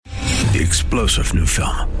The explosive new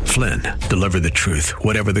film, Flynn, Deliver the Truth,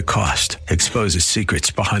 Whatever the Cost, exposes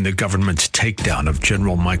secrets behind the government's takedown of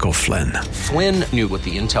General Michael Flynn. Flynn knew what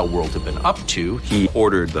the intel world had been up to. He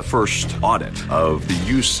ordered the first audit of the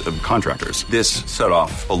use of contractors. This set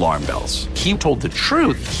off alarm bells. He told the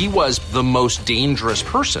truth. He was the most dangerous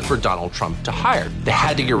person for Donald Trump to hire. They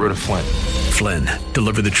had to get rid of Flynn. Flynn,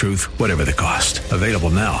 Deliver the Truth, Whatever the Cost. Available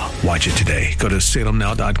now. Watch it today. Go to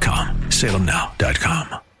salemnow.com.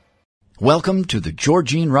 salemnow.com. Welcome to the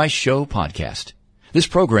Georgene Rice Show podcast. This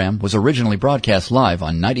program was originally broadcast live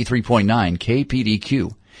on 93.9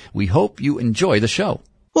 KPDQ. We hope you enjoy the show.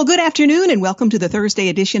 Well, good afternoon and welcome to the Thursday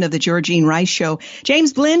edition of the Georgene Rice Show.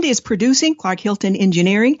 James Blend is producing, Clark Hilton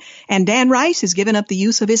engineering, and Dan Rice has given up the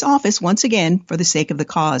use of his office once again for the sake of the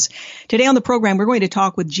cause. Today on the program, we're going to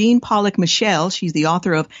talk with Jean Pollock Michel. She's the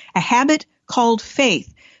author of A Habit Called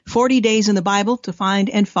Faith, 40 Days in the Bible to Find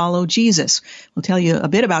and Follow Jesus. We'll tell you a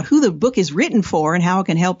bit about who the book is written for and how it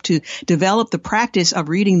can help to develop the practice of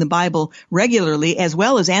reading the Bible regularly, as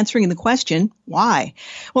well as answering the question, why?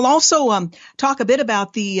 We'll also talk a bit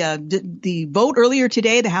about the vote earlier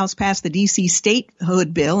today. The House passed the D.C.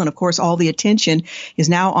 statehood bill, and of course all the attention is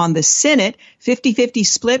now on the Senate. 50-50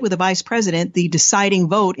 split with the vice president, the deciding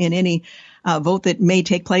vote in any vote that may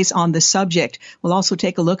take place on the subject. We'll also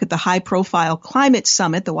take a look at the high-profile climate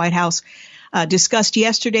summit the White House discussed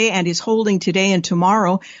yesterday and is holding today and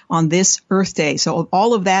tomorrow on this Earth Day. So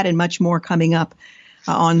all of that and much more coming up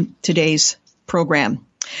on today's program.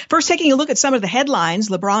 First, taking a look at some of the headlines,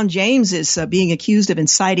 LeBron James is being accused of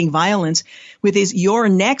inciting violence with his "You're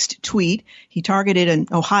Next" tweet. He targeted an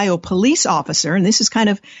Ohio police officer, and this is kind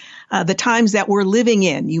of the times that we're living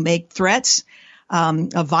in. You make threats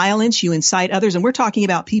of violence, you incite others, and we're talking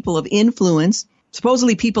about people of influence,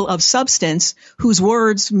 supposedly people of substance, whose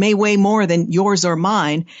words may weigh more than yours or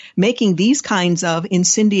mine, making these kinds of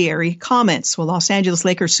incendiary comments. Well, Los Angeles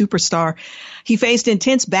Lakers superstar, he faced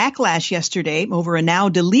intense backlash yesterday over a now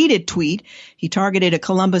deleted tweet. He targeted a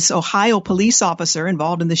Columbus, Ohio police officer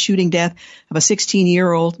involved in the shooting death of a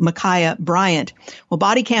 16-year-old Ma'Khia Bryant. Well,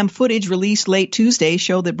 body cam footage released late Tuesday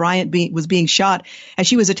showed that Bryant was being shot as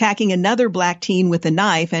she was attacking another black teen with a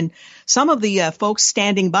knife, and some of the folks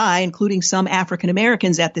standing by, including some African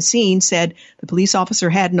Americans at the scene, said the police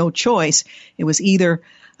officer had no choice. It was either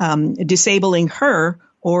disabling her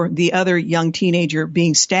or the other young teenager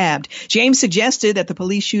being stabbed. James suggested that the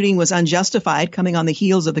police shooting was unjustified, coming on the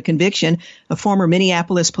heels of the conviction of former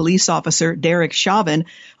Minneapolis police officer Derek Chauvin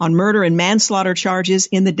on murder and manslaughter charges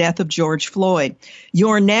in the death of George Floyd.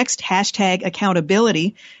 You're Next,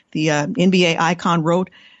 #accountability. The NBA icon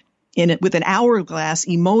wrote with an hourglass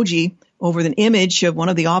emoji over an image of one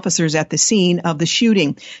of the officers at the scene of the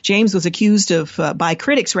shooting. James was accused of, by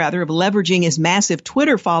critics rather, of leveraging his massive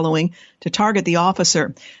Twitter following to target the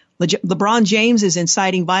officer. LeBron James is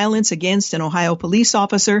inciting violence against an Ohio police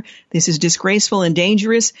officer. This is disgraceful and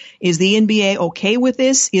dangerous. Is the NBA okay with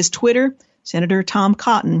this? Is Twitter? Senator Tom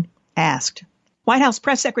Cotton asked. White House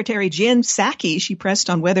Press Secretary Jen Psaki, she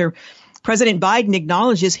pressed on whether President Biden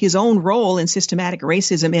acknowledges his own role in systematic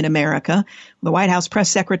racism in America. The White House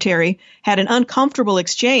press secretary had an uncomfortable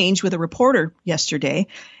exchange with a reporter yesterday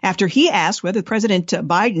after he asked whether President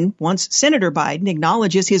Biden, once Senator Biden,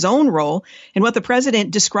 acknowledges his own role in what the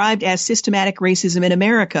president described as systematic racism in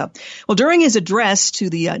America. Well, during his address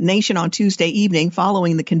to the nation on Tuesday evening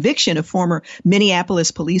following the conviction of former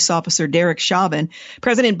Minneapolis police officer Derek Chauvin,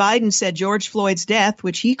 President Biden said George Floyd's death,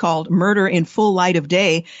 which he called murder in full light of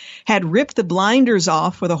day, had ripped the blinders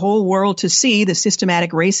off for the whole world to see the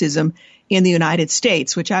systematic racism in the United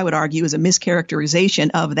States, which I would argue is a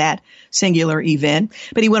mischaracterization of that singular event.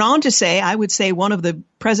 But he went on to say, I would say one of the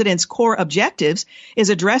president's core objectives is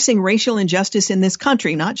addressing racial injustice in this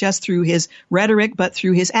country, not just through his rhetoric, but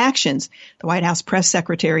through his actions, the White House press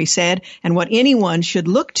secretary said, and what anyone should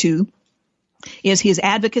look to is his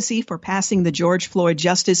advocacy for passing the George Floyd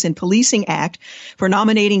Justice and Policing Act, for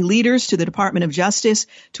nominating leaders to the Department of Justice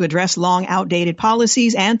to address long outdated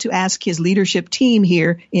policies, and to ask his leadership team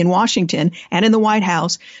here in Washington and in the White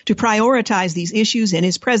House to prioritize these issues in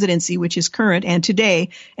his presidency, which is current and today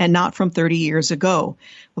and not from 30 years ago.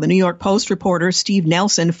 Well, the New York Post reporter Steve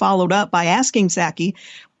Nelson followed up by asking Psaki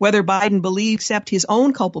whether Biden believes except his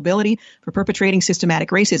own culpability for perpetrating systematic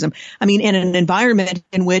racism. I mean, in an environment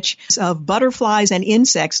in which of butterflies and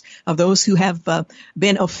insects, of those who have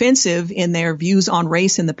been offensive in their views on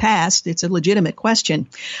race in the past, it's a legitimate question.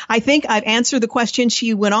 I think I've answered the question,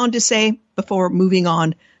 she went on to say, before moving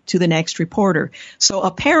on to the next reporter. So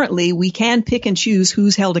apparently we can pick and choose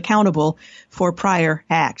who's held accountable for prior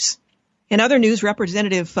acts. In other news,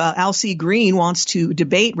 Representative Alcee Green wants to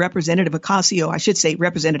debate Representative Ocasio. I should say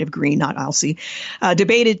Representative Green, not Alcee.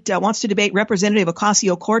 Wants to debate Representative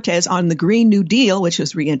Ocasio-Cortez on the Green New Deal, which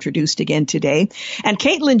was reintroduced again today. And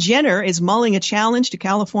Caitlyn Jenner is mulling a challenge to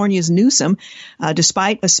California's Newsom,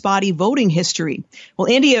 despite a spotty voting history. Well,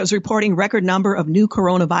 India is reporting record number of new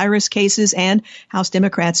coronavirus cases, and House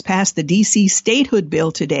Democrats passed the D.C. statehood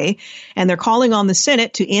bill today, and they're calling on the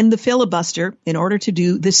Senate to end the filibuster in order to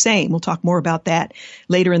do the same. We'll talk more about that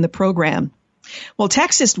later in the program. Well,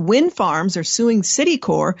 Texas wind farms are suing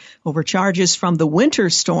Citicorp over charges from the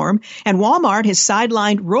winter storm, and Walmart has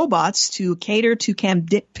sidelined robots to cater to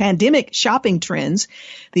pandemic shopping trends.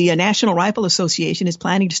 The National Rifle Association is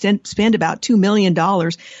planning to spend about $2 million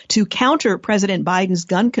to counter President Biden's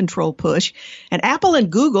gun control push. And Apple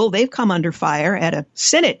and Google, they've come under fire at a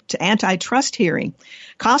Senate antitrust hearing.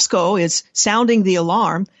 Costco is sounding the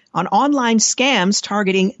alarm on online scams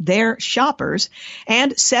targeting their shoppers,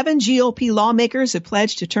 and 7 GOP lawmakers have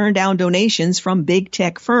pledged to turn down donations from big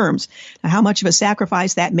tech firms. Now, how much of a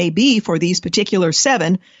sacrifice that may be for these particular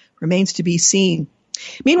 7 remains to be seen.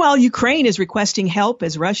 Meanwhile, Ukraine is requesting help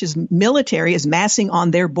as Russia's military is massing on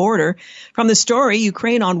their border. From the story,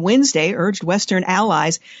 Ukraine on Wednesday urged Western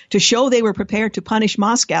allies to show they were prepared to punish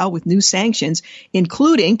Moscow with new sanctions,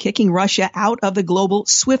 including kicking Russia out of the global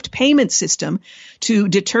SWIFT payment system to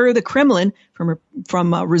deter the Kremlin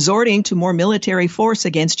from resorting to more military force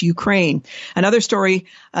against Ukraine. Another story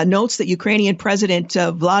notes that Ukrainian President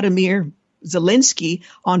Vladimir Zelensky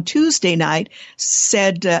on Tuesday night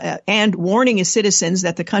said, and warning his citizens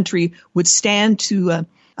that the country would stand to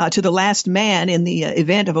the last man in the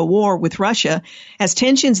event of a war with Russia, as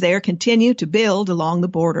tensions there continue to build along the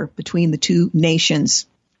border between the two nations.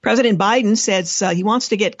 President Biden says he wants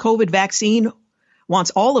to get COVID vaccine, wants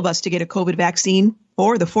all of us to get a COVID vaccine,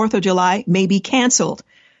 or the 4th of July may be canceled.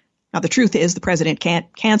 Now, the truth is the president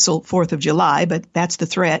can't cancel 4th of July, but that's the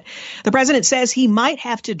threat. The president says he might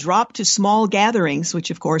have to drop to small gatherings, which,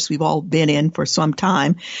 of course, we've all been in for some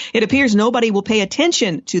time. It appears nobody will pay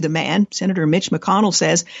attention to the man. Senator Mitch McConnell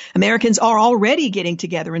says Americans are already getting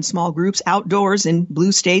together in small groups outdoors in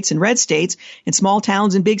blue states and red states, in small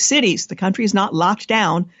towns and big cities. The country is not locked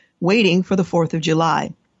down, waiting for the 4th of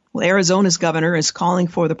July. Well, Arizona's governor is calling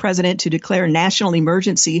for the president to declare national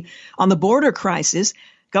emergency on the border crisis.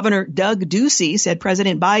 Governor Doug Ducey said,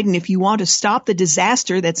 President Biden, if you want to stop the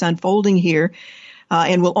disaster that's unfolding here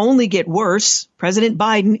and will only get worse, President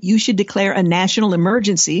Biden, you should declare a national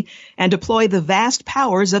emergency and deploy the vast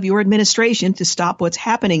powers of your administration to stop what's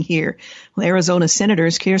happening here. Well, Arizona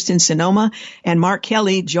Senators Kyrsten Sinema and Mark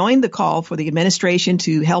Kelly joined the call for the administration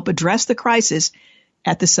to help address the crisis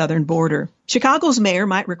at the southern border. Chicago's mayor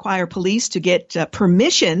might require police to get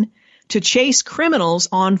permission to chase criminals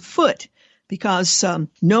on foot, because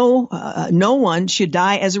no one should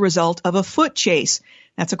die as a result of a foot chase.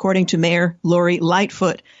 That's according to Mayor Lori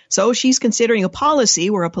Lightfoot. So she's considering a policy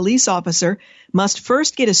where a police officer must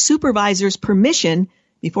first get a supervisor's permission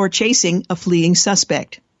before chasing a fleeing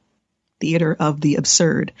suspect. Theater of the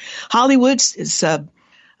absurd. Hollywood is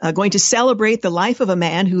going to celebrate the life of a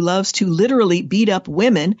man who loves to literally beat up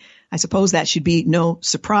women. I suppose that should be no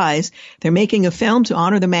surprise. They're making a film to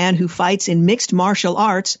honor the man who fights in mixed martial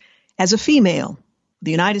arts as a female. The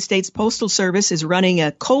United States Postal Service is running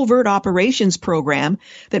a covert operations program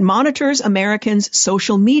that monitors Americans'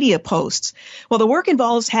 social media posts. Well, the work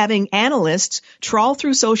involves having analysts trawl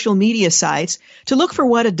through social media sites to look for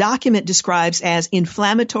what a document describes as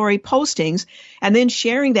inflammatory postings and then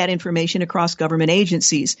sharing that information across government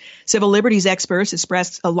agencies. Civil liberties experts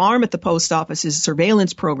expressed alarm at the post office's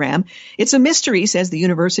surveillance program. It's a mystery, says the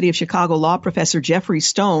University of Chicago law professor Jeffrey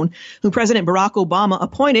Stone, who President Barack Obama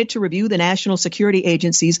appointed to review the National Security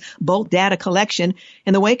Agency's bulk data collection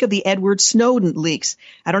in the wake of the Edward Snowden leaks.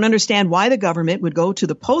 I don't understand why the government would go to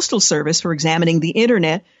the Postal Service for examining the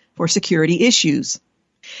Internet for security issues.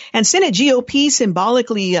 And Senate GOP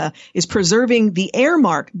symbolically is preserving the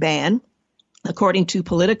Earmark ban. According to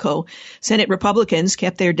Politico, Senate Republicans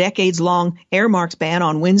kept their decades-long earmarks ban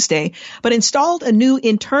on Wednesday, but installed a new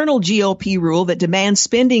internal GOP rule that demands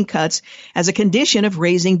spending cuts as a condition of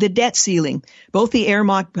raising the debt ceiling. Both the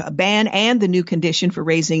earmark ban and the new condition for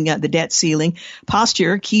raising the debt ceiling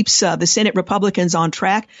posture keeps the Senate Republicans on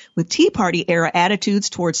track with Tea Party-era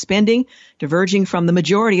attitudes towards spending, diverging from the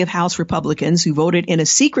majority of House Republicans who voted in a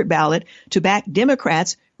secret ballot to back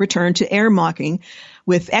Democrats return to earmarking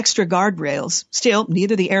with extra guardrails. Still,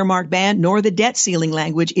 neither the earmark ban nor the debt ceiling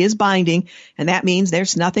language is binding, and that means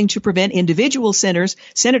there's nothing to prevent individual senators,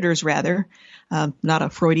 not a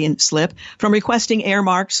Freudian slip, from requesting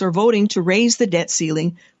earmarks or voting to raise the debt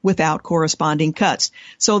ceiling without corresponding cuts.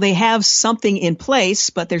 So they have something in place,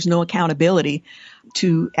 but there's no accountability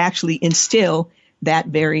to actually instill that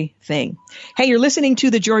very thing. Hey, you're listening to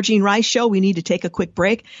the Georgene Rice Show. We need to take a quick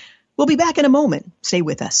break. We'll be back in a moment. Stay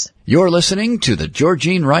with us. You're listening to the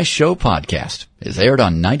Georgene Rice Show podcast. It's aired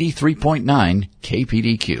on 93.9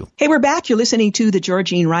 KPDQ. Hey, we're back. You're listening to the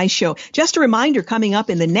Georgene Rice Show. Just a reminder, coming up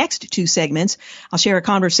in the next two segments, I'll share a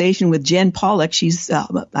conversation with Jen Pollock. She's,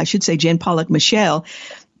 Jen Pollock Michelle.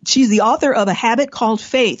 She's the author of A Habit Called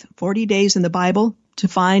Faith, 40 Days in the Bible to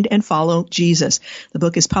Find and Follow Jesus. The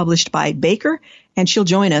book is published by Baker, and she'll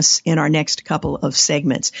join us in our next couple of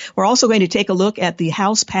segments. We're also going to take a look at the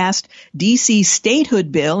House-passed D.C.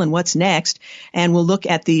 statehood bill and what's next, and we'll look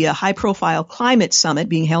at the high-profile climate summit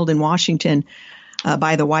being held in Washington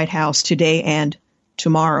by the White House today and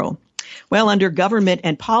tomorrow. Well, under government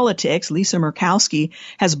and politics, Lisa Murkowski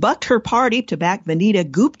has bucked her party to back Vanita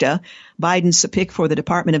Gupta, Biden's pick for the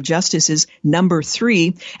Department of Justice's number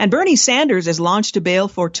 3. And Bernie Sanders has launched a bill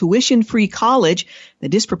for tuition-free college that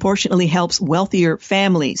disproportionately helps wealthier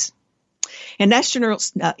families. And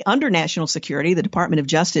under national security, the Department of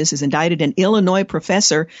Justice has indicted an Illinois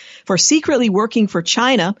professor for secretly working for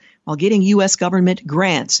China while getting U.S. government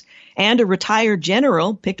grants. And a retired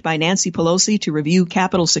general picked by Nancy Pelosi to review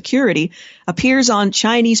Capitol security appears on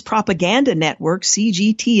Chinese propaganda network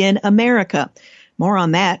CGTN America. More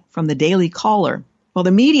on that from the Daily Caller. Well,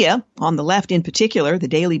 the media, on the left in particular, the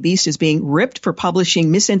Daily Beast, is being ripped for publishing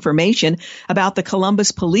misinformation about the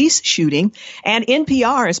Columbus police shooting, and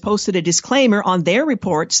NPR has posted a disclaimer on their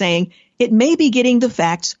report saying it may be getting the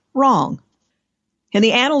facts wrong. In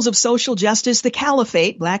the annals of social justice, the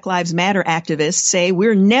caliphate, Black Lives Matter activists say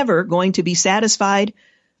we're never going to be satisfied,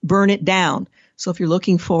 burn it down. So if you're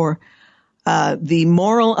looking for the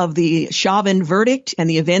moral of the Chauvin verdict and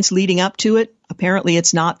the events leading up to it, apparently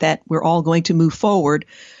it's not that we're all going to move forward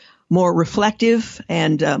more reflective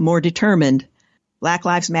and more determined. Black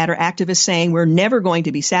Lives Matter activists saying we're never going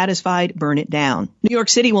to be satisfied, burn it down. New York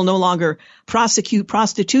City will no longer prosecute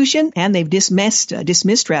prostitution, and they've dismissed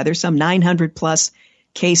some 900 plus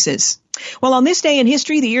cases. Well, on this day in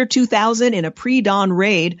history, the year 2000, in a pre-dawn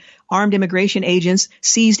raid, armed immigration agents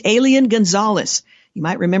seized Elian Gonzalez. You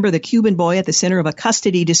might remember the Cuban boy at the center of a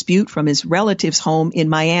custody dispute from his relative's home in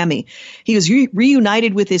Miami. He was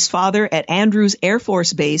reunited with his father at Andrews Air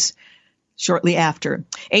Force Base shortly after.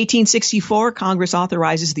 1864, Congress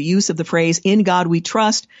authorizes the use of the phrase, "In God We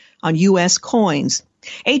Trust," on U.S. coins.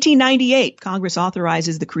 1898, Congress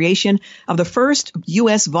authorizes the creation of the first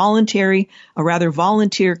U.S. volunteer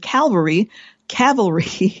cavalry,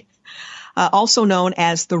 also known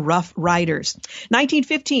as the Rough Riders.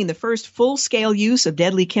 1915, the first full-scale use of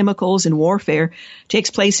deadly chemicals in warfare takes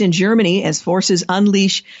place in Germany as forces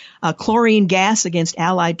unleash chlorine gas against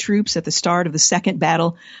Allied troops at the start of the Second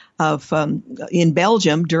Battle in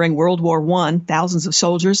Belgium during World War I. Thousands of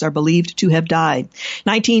soldiers are believed to have died.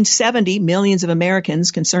 1970, millions of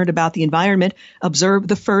Americans concerned about the environment observed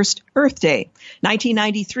the first Earth Day.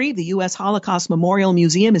 1993, the U.S. Holocaust Memorial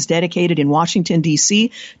Museum is dedicated in Washington,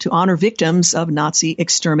 D.C. to honor victims of Nazi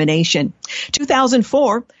extermination.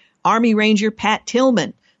 2004, Army Ranger Pat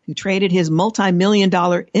Tillman, who traded his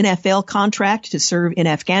multi-million-dollar NFL contract to serve in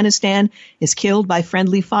Afghanistan, is killed by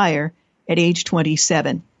friendly fire at age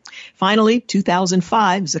 27. Finally,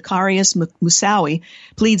 2005, Zacarias Moussaoui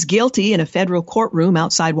pleads guilty in a federal courtroom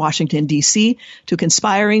outside Washington, D.C. to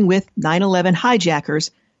conspiring with 9/11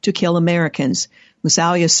 hijackers to kill Americans.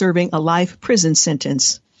 Moussaoui is serving a life prison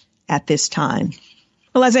sentence at this time.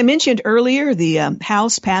 Well, as I mentioned earlier, the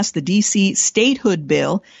House passed the D.C. statehood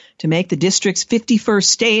bill to make the district's 51st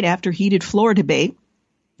state after heated floor debate.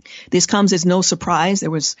 This comes as no surprise. There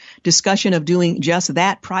was discussion of doing just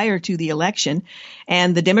that prior to the election,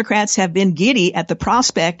 and the Democrats have been giddy at the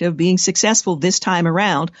prospect of being successful this time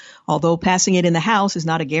around, although passing it in the House is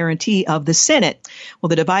not a guarantee of the Senate. Well,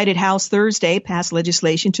 the divided House Thursday passed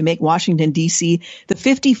legislation to make Washington, D.C. the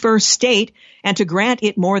 51st state and to grant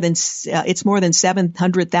it its more than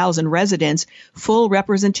 700,000 residents full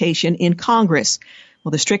representation in Congress.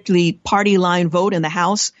 Well, the strictly party line vote in the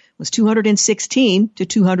House was 216 to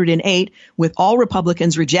 208, with all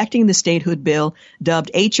Republicans rejecting the statehood bill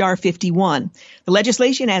dubbed H.R. 51. The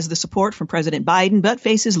legislation has the support from President Biden, but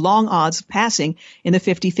faces long odds of passing in the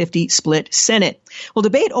 50-50 split Senate. Well,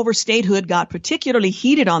 debate over statehood got particularly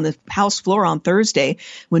heated on the House floor on Thursday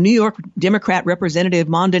when New York Democrat Representative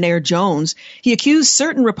Mondaner Jones, he accused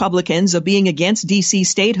certain Republicans of being against D.C.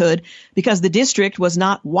 statehood because the district was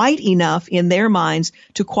not white enough in their minds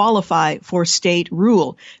to qualify for state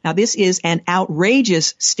rule. Now, this is an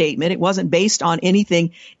outrageous statement. It wasn't based on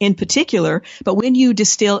anything in particular, but when you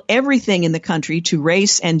distill everything in the country to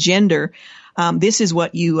race and gender, this is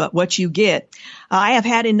what you get. I have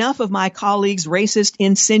had enough of my colleagues' racist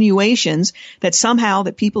insinuations that somehow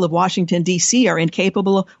the people of Washington, D.C. are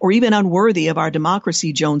incapable or even unworthy of our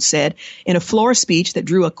democracy, Jones said in a floor speech that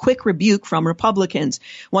drew a quick rebuke from Republicans.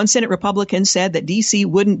 One Senate Republican said that D.C.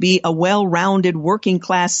 wouldn't be a well-rounded working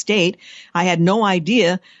class state. I had no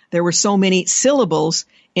idea there were so many syllables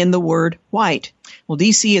in the word white. Well,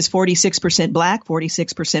 D.C. is 46% black,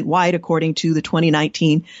 46% white, according to the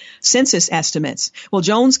 2019 census estimates. Well,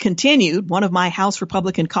 Jones continued, one of my House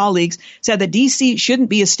Republican colleagues said that D.C. shouldn't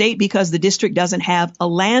be a state because the district doesn't have a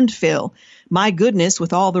landfill. My goodness,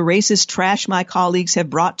 with all the racist trash my colleagues have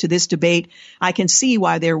brought to this debate, I can see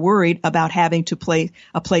why they're worried about having to play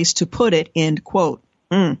a place to put it, end quote.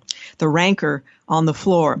 The rancor on the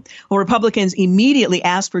floor. Well, Republicans immediately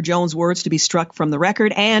asked for Jones' words to be struck from the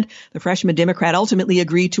record, and the freshman Democrat ultimately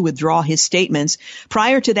agreed to withdraw his statements.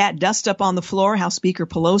 Prior to that dust-up on the floor, House Speaker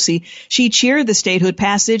Pelosi, she cheered the statehood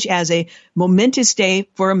passage as a momentous day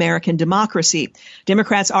for American democracy.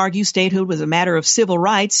 Democrats argue statehood was a matter of civil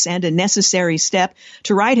rights and a necessary step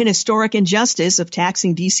to right an historic injustice of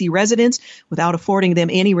taxing D.C. residents without affording them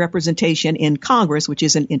any representation in Congress, which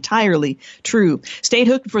isn't entirely true.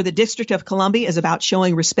 Statehood for the District of Columbia is about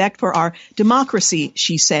showing respect for our democracy,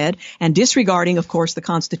 she said, and disregarding, of course, the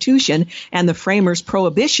Constitution and the framers'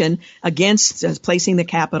 prohibition against placing the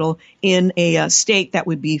capital in a state that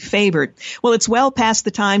would be favored. Well, it's well past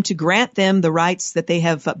the time to grant them the rights that they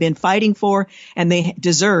have been fighting for and they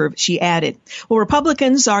deserve, she added. Well,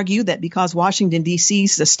 Republicans argue that because Washington,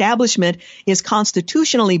 D.C.'s establishment is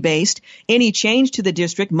constitutionally based, any change to the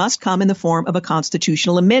district must come in the form of a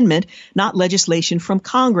constitutional amendment, not legislation from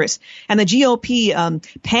Congress. And the GOP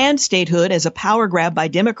panned statehood as a power grab by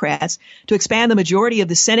Democrats to expand the majority of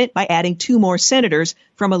the Senate by adding 2 more senators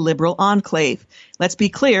from a liberal enclave. Let's be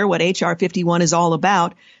clear what H.R. 51 is all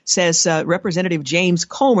about, says Representative James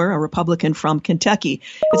Comer, a Republican from Kentucky.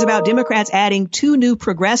 It's about Democrats adding 2 new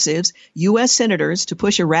progressives, U.S. senators, to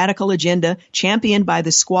push a radical agenda championed by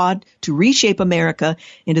the squad to reshape America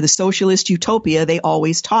into the socialist utopia they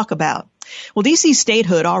always talk about. Well, D.C.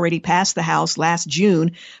 statehood already passed the House last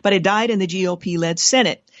June, but it died in the GOP-led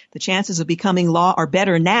Senate. The chances of becoming law are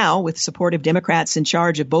better now with supportive Democrats in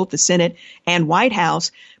charge of both the Senate and White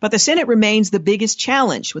House, but the Senate remains the biggest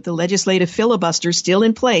challenge with the legislative filibuster still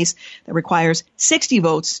in place that requires 60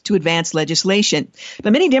 votes to advance legislation.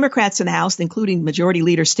 But many Democrats in the House, including Majority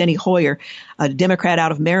Leader Steny Hoyer, a Democrat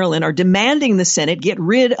out of Maryland, are demanding the Senate get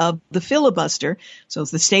rid of the filibuster so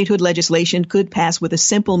the statehood legislation could pass with a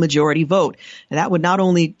simple majority vote. And that would not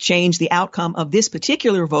only change the outcome of this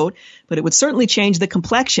particular vote, but it would certainly change the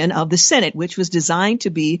complexion of the Senate, which was designed to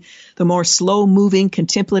be the more slow-moving,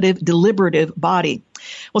 contemplative, deliberative body.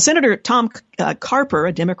 Well, Senator Tom Carper,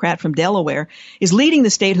 a Democrat from Delaware, is leading the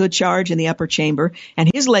statehood charge in the upper chamber, and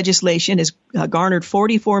his legislation has garnered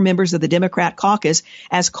 44 members of the Democrat caucus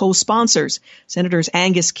as co-sponsors. Senators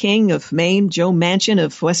Angus King of Maine, Joe Manchin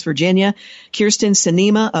of West Virginia, Kyrsten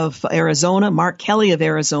Sinema of Arizona, Mark Kelly of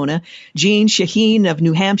Arizona, Jeanne Shaheen of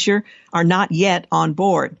New Hampshire are not yet on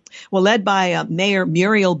board. Well, led by Mayor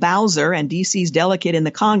Muriel Bowser and D.C.'s delegate in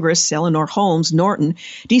the Congress, Eleanor Holmes Norton,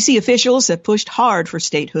 D.C. officials have pushed hard for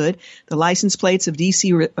statehood. The license plates of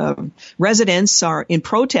D.C. residents are in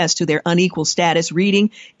protest to their unequal status,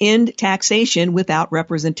 reading "End taxation without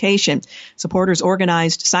representation." Supporters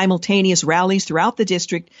organized simultaneous rallies throughout the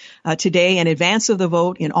district today in advance of the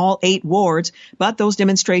vote in all 8 wards, but those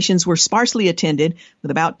demonstrations were sparsely attended,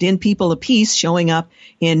 with about 10 people apiece showing up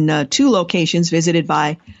in 2 locations visited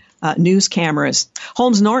by news cameras.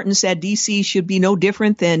 Holmes Norton said D.C. should be no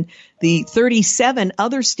different than The 37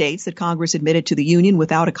 other states that Congress admitted to the Union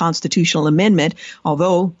without a constitutional amendment,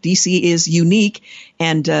 although D.C. is unique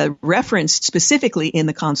and referenced specifically in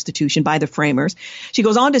the Constitution by the framers. She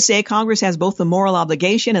goes on to say Congress has both the moral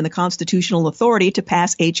obligation and the constitutional authority to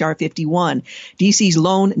pass H.R. 51. D.C.'s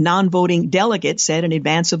lone non-voting delegate said in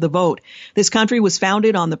advance of the vote, this country was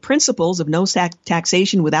founded on the principles of no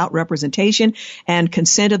taxation without representation and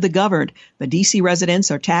consent of the governed. But D.C. residents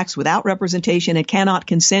are taxed without representation and cannot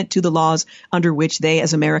consent to the laws under which they,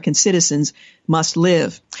 as American citizens, must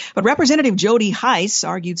live. But Representative Jody Hice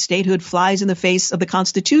argued statehood flies in the face of the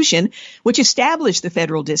Constitution, which established the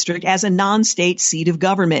federal district as a non-state seat of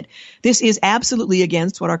government. This is absolutely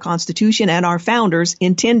against what our Constitution and our founders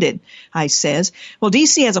intended, Hice says. Well,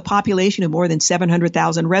 D.C. has a population of more than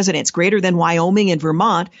 700,000 residents, greater than Wyoming and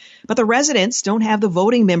Vermont, but the residents don't have the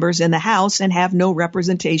voting members in the House and have no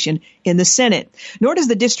representation in the Senate. Nor does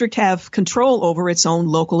the district have control over its own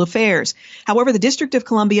local affairs. However, the District of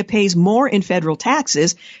Columbia pays more in federal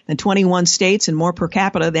taxes than 21 states and more per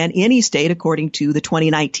capita than any state, according to the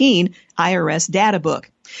 2019 IRS data book.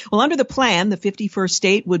 Well, under the plan, the 51st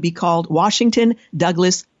state would be called Washington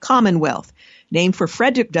Douglas Commonwealth. Named for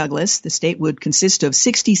Frederick Douglass, the state would consist of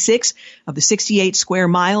 66 of the 68 square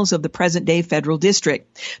miles of the present-day federal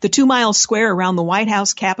district. The 2-mile square around the White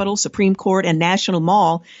House, Capitol, Supreme Court, and National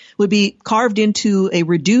Mall would be carved into a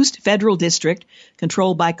reduced federal district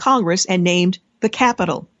controlled by Congress and named the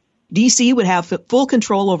Capitol. D.C. would have full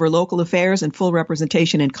control over local affairs and full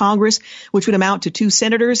representation in Congress, which would amount to 2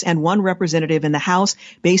 senators and 1 representative in the House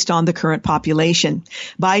based on the current population.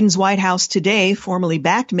 Biden's White House today formally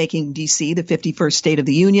backed making D.C. the 51st state of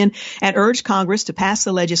the Union and urged Congress to pass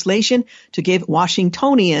the legislation to give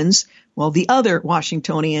Washingtonians, well, the other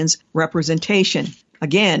Washingtonians, representation.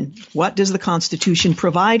 Again, what does the Constitution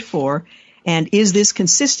provide for, and is this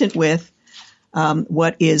consistent with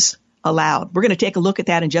what is allowed? We're going to take a look at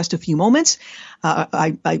that in just a few moments.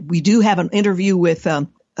 We do have an interview with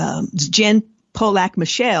Jen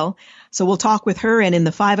Polak-Michel, so we'll talk with her, and in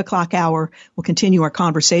the 5 o'clock hour, we'll continue our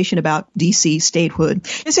conversation about D.C. statehood.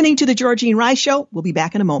 Listening to The Georgene Rice Show. We'll be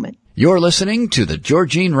back in a moment. You're listening to The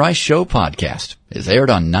Georgene Rice Show podcast. It's aired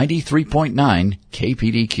on 93.9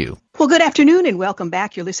 KPDQ. Well, good afternoon and welcome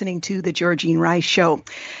back. You're listening to The Georgene Rice Show.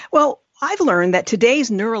 Well, I've learned that today's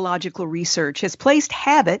neurological research has placed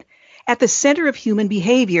habit at the center of human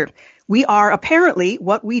behavior. We are apparently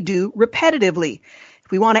what we do repetitively.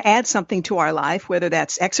 If we want to add something to our life, whether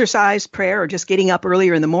that's exercise, prayer, or just getting up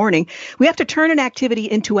earlier in the morning, we have to turn an activity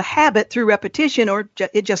into a habit through repetition, or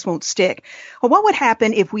it just won't stick. Well, what would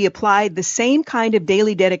happen if we applied the same kind of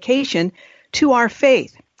daily dedication to our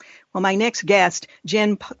faith? Well, my next guest,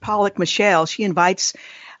 Jen Polak-Michel, she invites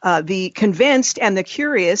the convinced and the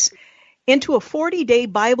curious into a 40-day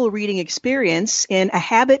Bible reading experience in a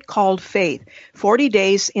habit called faith. 40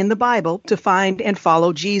 days in the Bible to find and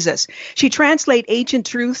follow Jesus. She translates ancient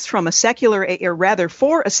truths from a secular, or rather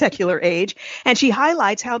for a secular age, and she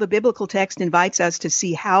highlights how the biblical text invites us to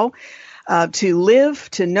see how to live,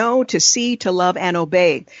 to know, to see, to love, and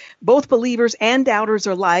obey. Both believers and doubters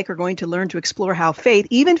alike are going to learn to explore how faith,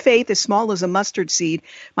 even faith as small as a mustard seed,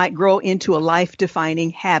 might grow into a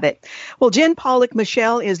life-defining habit. Well, Jen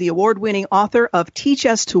Polak-Michel is the award-winning author of Teach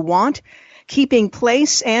Us to Want, Keeping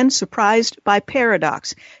Place, and Surprised by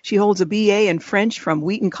Paradox. She holds a BA in French from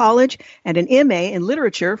Wheaton College and an MA in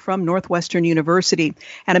Literature from Northwestern University.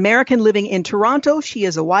 An American living in Toronto, she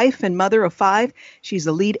is a wife and mother of 5. She's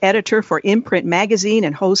the lead editor for Imprint Magazine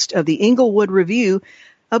and host of the Inglewood Review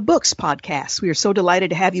of Books podcast. We are so delighted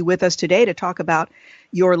to have you with us today to talk about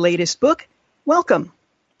your latest book. Welcome.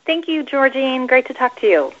 Thank you, Georgene. Great to talk to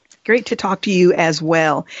you. Great to talk to you as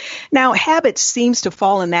well. Now, habit seems to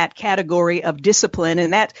fall in that category of discipline,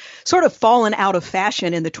 and that sort of fallen out of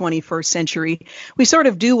fashion in the 21st century. We sort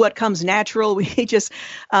of do what comes natural. We just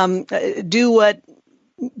do what,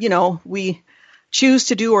 we choose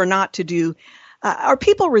to do or not to do. Are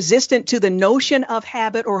people resistant to the notion of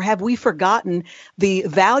habit, or have we forgotten the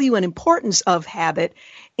value and importance of habit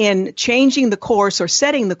in changing the course or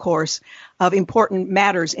setting the course of important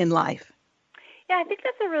matters in life? Yeah, I think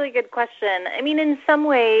that's a really good question. I mean, in some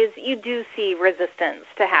ways, you do see resistance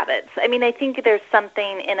to habits. I mean, I think there's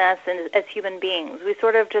something in us as human beings. We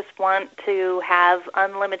sort of just want to have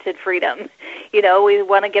unlimited freedom. We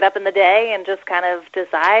want to get up in the day and just kind of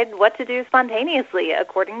decide what to do spontaneously,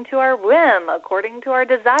 according to our whim, according to our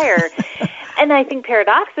desire. And I think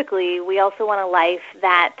paradoxically, we also want a life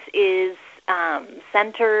that is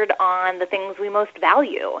centered on the things we most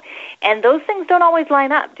value. And those things don't always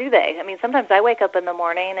line up, do they? I mean, sometimes I wake up in the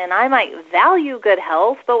morning and I might value good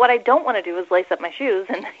health, but what I don't want to do is lace up my shoes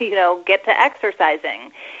and, get to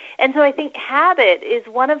exercising. And so I think habit is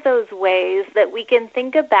one of those ways that we can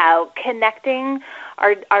think about connecting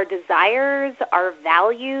our desires, our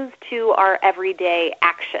values to our everyday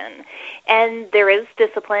action. And there is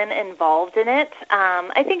discipline involved in it.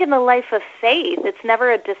 I think in the life of faith, it's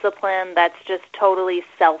never a discipline that's just totally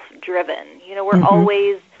self-driven. You know, we're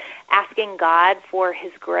always asking God for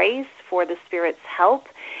His grace, for the Spirit's help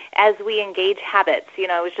as we engage habits. You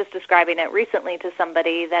know, I was just describing it recently to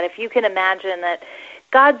somebody that if you can imagine that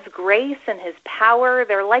God's grace and His power,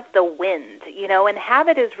 they're like the wind, you know, and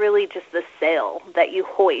habit is really just the sail that you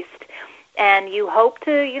hoist. And you hope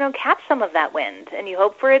to, you know, catch some of that wind, and you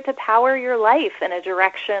hope for it to power your life in a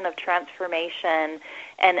direction of transformation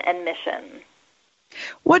and mission.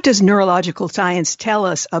 What does neurological science tell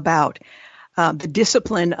us about the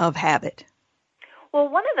discipline of habit? Well,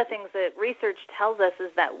 one of the things that research tells us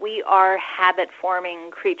is that we are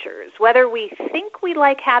habit-forming creatures, whether we think we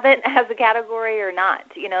like habit as a category or not.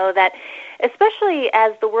 You know, that especially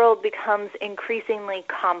as the world becomes increasingly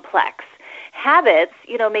complex, habits,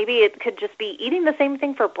 you know, maybe it could just be eating the same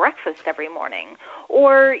thing for breakfast every morning,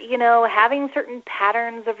 or, you know, having certain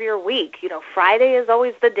patterns of your week. You know, Friday is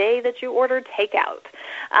always the day that you order takeout.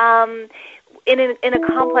 In a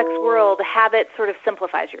complex world, habit sort of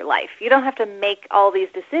simplifies your life. You don't have to make all these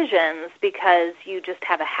decisions because you just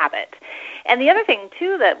have a habit. And the other thing,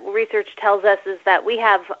 too, that research tells us is that we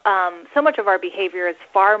have so much of our behavior is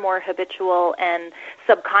far more habitual and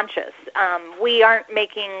subconscious. We aren't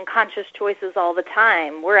making conscious choices all the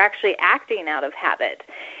time. We're actually acting out of habit.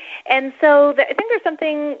 And so I think there's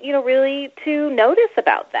something, you know, really to notice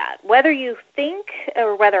about that. Whether you think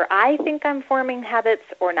or whether I think I'm forming habits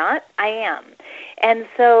or not, I am. And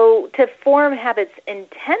so to form habits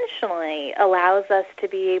intentionally allows us to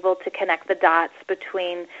be able to connect the dots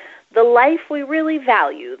between the life we really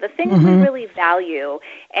value, the things we really value,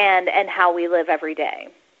 and how we live every day.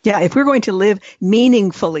 Yeah, if we're going to live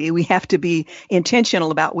meaningfully, we have to be intentional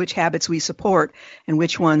about which habits we support and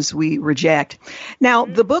which ones we reject. Now,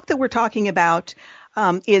 the book that we're talking about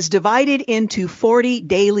is divided into 40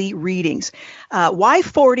 daily readings. Why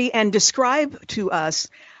 40? And describe to us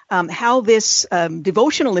how this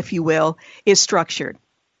devotional, if you will, is structured.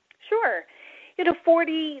 Sure. You know,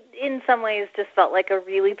 40 in some ways just felt like a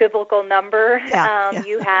really biblical number. Yeah.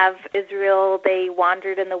 You have Israel, they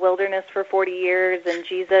wandered in the wilderness for 40 years, and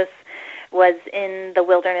Jesus was in the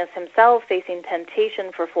wilderness himself facing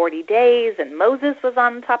temptation for 40 days, and Moses was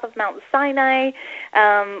on top of Mount Sinai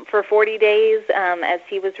for 40 days as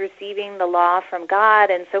he was receiving the law from God.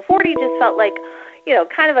 And so 40 just felt like, you know,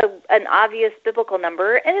 kind of an obvious biblical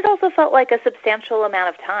number, and it also felt like a substantial amount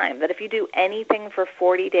of time, that if you do anything for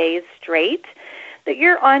 40 days straight, that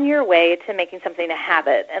you're on your way to making something a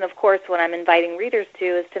habit. And, of course, what I'm inviting readers to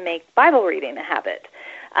is to make Bible reading a habit,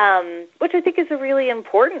 which I think is a really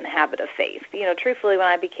important habit of faith. You know, truthfully, when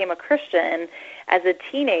I became a Christian as a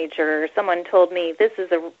teenager, someone told me this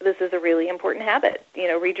is a really important habit. You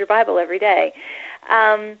know, read your Bible every day.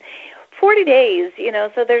 40 days, you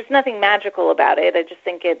know, so there's nothing magical about it. I just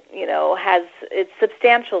think it, you know, it's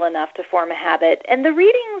substantial enough to form a habit. And the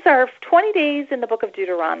readings are 20 days in the book of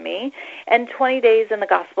Deuteronomy and 20 days in the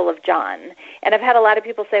Gospel of John. And I've had a lot of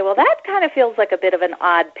people say, well, that kind of feels like a bit of an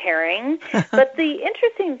odd pairing. But the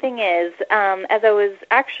interesting thing is, as I was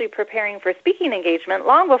actually preparing for speaking engagement,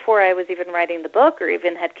 long before I was even writing the book or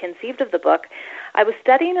even had conceived of the book, I was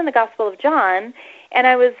studying in the Gospel of John, and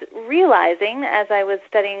I was realizing, as I was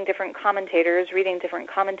studying different commentators, reading different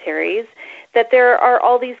commentaries, that there are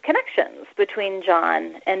all these connections between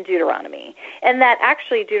John and Deuteronomy. And that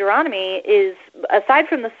actually Deuteronomy is, aside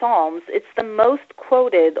from the Psalms, it's the most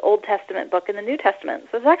quoted Old Testament book in the New Testament.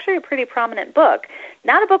 So it's actually a pretty prominent book.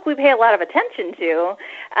 Not a book we pay a lot of attention to,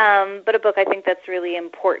 but a book I think that's really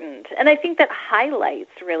important. And I think that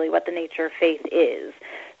highlights really what the nature of faith is.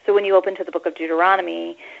 So when you open to the book of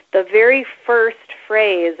Deuteronomy, the very first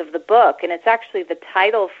phrase of the book, and it's actually the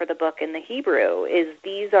title for the book in the Hebrew, is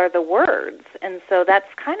 "These are the words." And so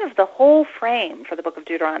that's kind of the whole frame for the book of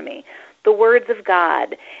Deuteronomy. The words of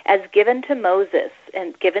God as given to Moses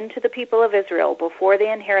and given to the people of Israel before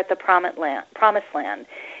they inherit the promised land.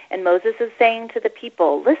 And Moses is saying to the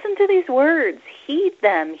people, listen to these words, heed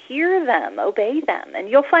them, hear them, obey them, and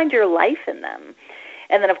you'll find your life in them.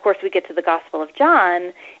 And then, of course, we get to the Gospel of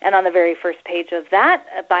John, and on the very first page of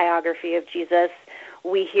that biography of Jesus,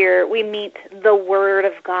 we meet the Word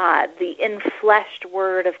of God, the infleshed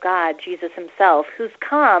Word of God, Jesus himself, who's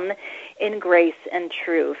come in grace and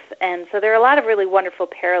truth. And so there are a lot of really wonderful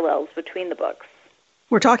parallels between the books.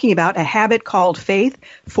 We're talking about A Habit Called Faith,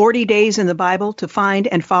 40 Days in the Bible to Find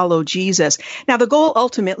and Follow Jesus. Now, the goal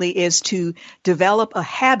ultimately is to develop a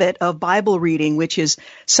habit of Bible reading, which is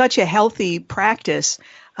such a healthy practice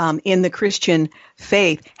in the Christian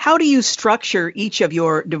faith. How do you structure each of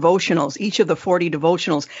your devotionals, each of the 40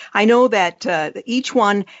 devotionals? I know that each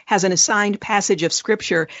one has an assigned passage of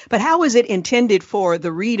Scripture, but how is it intended for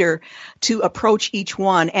the reader to approach each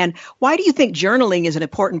one? And why do you think journaling is an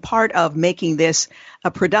important part of making this a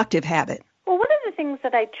productive habit? Well, one of the things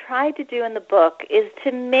that I tried to do in the book is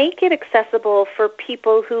to make it accessible for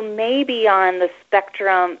people who may be on the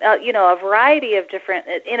spectrum, in a variety of different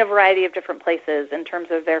places in terms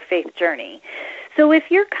of their faith journey. So if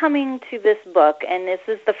you're coming to this book and this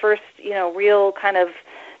is the first, real kind of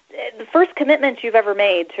the first commitment you've ever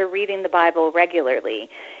made to reading the Bible regularly,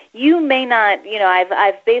 you may not,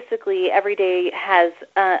 I've basically every day has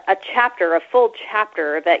a full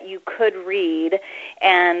chapter that you could read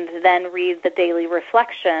and then read the daily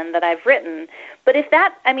reflection that I've written. But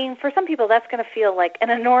for some people that's going to feel like an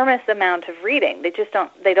enormous amount of reading. They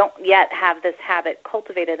don't yet have this habit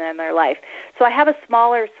cultivated in their life. So I have a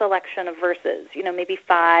smaller selection of verses, maybe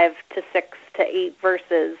 5 to 6 to 8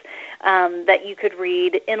 verses that you could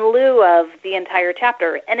read in lieu of the entire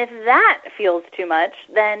chapter. And if that feels too much,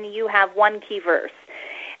 then you have one key verse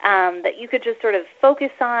that you could just sort of focus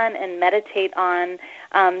on and meditate on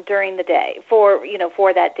during the day for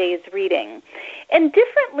that day's reading. And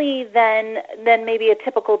differently than maybe a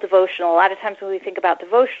typical devotional. A lot of times when we think about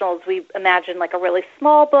devotionals, we imagine like a really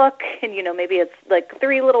small book, and maybe it's like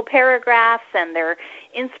 3 little paragraphs and they're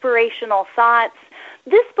inspirational thoughts.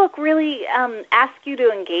 This book really asks you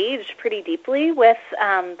to engage pretty deeply with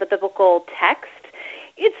the biblical text.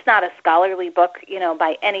 It's not a scholarly book,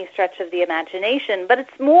 by any stretch of the imagination, but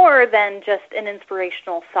it's more than just an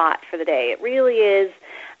inspirational thought for the day. It really is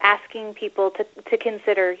asking people to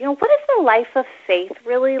consider, what is the life of faith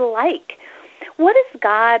really like? What does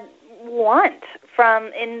God want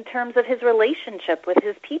in terms of his relationship with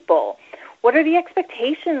his people? What are the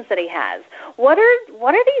expectations that he has? What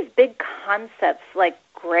are these big concepts like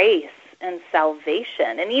grace and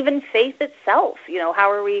salvation and even faith itself?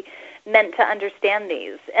 How are we meant to understand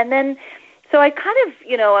these? And then, so I kind of,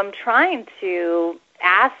 I'm trying to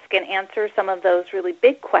ask and answer some of those really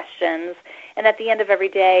big questions. And at the end of every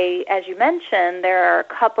day, as you mentioned, there are a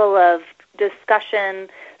couple of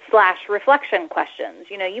discussion/reflection questions.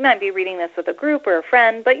 You might be reading this with a group or a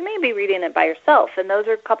friend, but you may be reading it by yourself. And those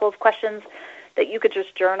are a couple of questions that you could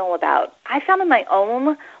just journal about. I found in my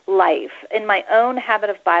own life, in my own habit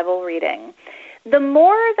of Bible reading, the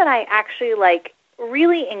more that I actually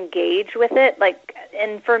really engage with it,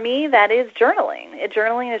 and for me, that is journaling.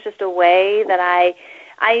 Journaling is just a way that I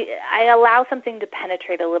allow something to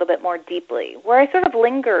penetrate a little bit more deeply, where I sort of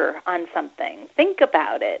linger on something, think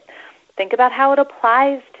about it, think about how it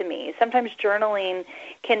applies to me. Sometimes journaling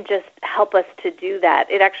can just help us to do that.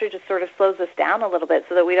 It actually just sort of slows us down a little bit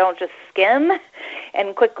so that we don't just skim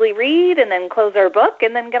and quickly read and then close our book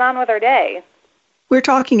and then get on with our day. We're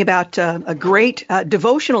talking about a great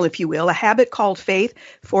devotional, if you will, A Habit Called Faith,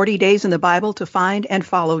 40 Days in the Bible to Find and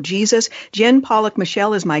Follow Jesus. Jen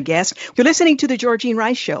Pollock-Michel is my guest. You're listening to The Georgene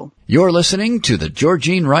Rice Show. You're listening to The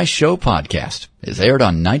Georgene Rice Show podcast. It's aired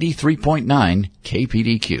on 93.9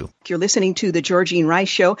 KPDQ. You're listening to The Georgene Rice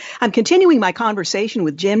Show. I'm continuing my conversation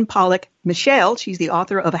with Jen Pollock-Michel. She's the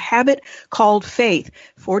author of A Habit Called Faith,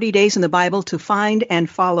 40 Days in the Bible to Find and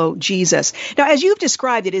Follow Jesus. Now, as you've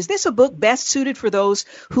described it, is this a book best suited for those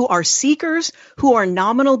who are seekers, who are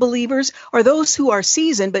nominal believers, or those who are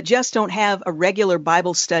seasoned but just don't have a regular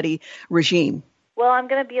Bible study regime? Well, I'm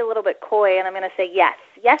going to be a little bit coy, and I'm going to say yes.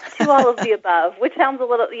 Yes to all of the above, which sounds a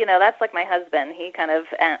little, that's like my husband. He kind of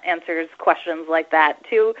answers questions like that.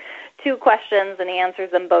 Two questions, and he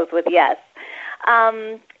answers them both with yes.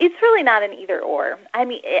 It's really not an either or. I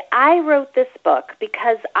mean, I wrote this book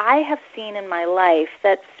because I have seen in my life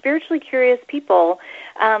that spiritually curious people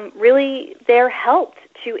really, they're helped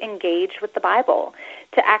to engage with the Bible,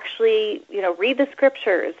 to actually, read the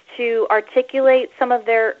scriptures, to articulate some of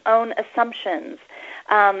their own assumptions,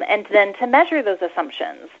 and then to measure those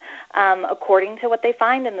assumptions according to what they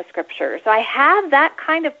find in the scripture. So I have that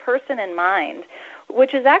kind of person in mind,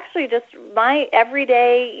 which is actually just my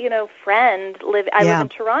everyday, friend. I live in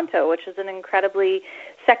Toronto, which is an incredibly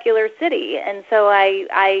secular city, and so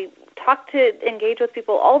I engage with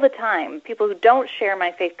people all the time, people who don't share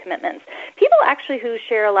my faith commitments, people actually who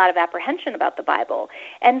share a lot of apprehension about the Bible.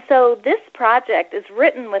 And so this project is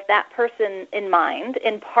written with that person in mind,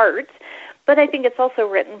 in part, but I think it's also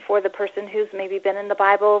written for the person who's maybe been in the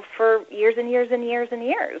Bible for years and years and years and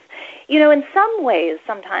years. In some ways,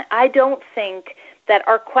 sometimes I don't think that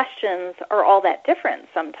our questions are all that different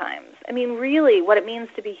sometimes. I mean, really, what it means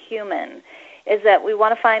to be human is that we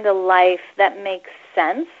want to find a life that makes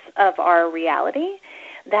sense of our reality,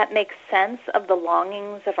 that makes sense of the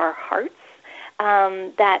longings of our hearts,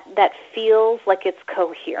 that feels like it's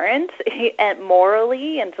coherent and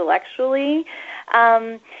morally, intellectually.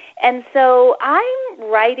 And so I'm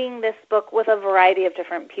writing this book with a variety of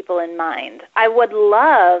different people in mind. I would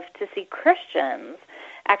love to see Christians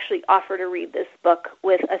actually offer to read this book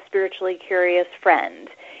with a spiritually curious friend.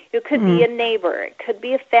 It could be a neighbor. It could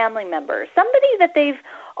be a family member, somebody that they've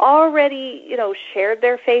already, shared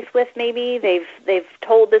their faith with. Maybe they've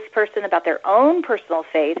told this person about their own personal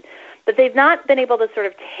faith, but they've not been able to sort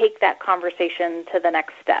of take that conversation to the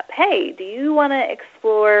next step. Hey, do you want to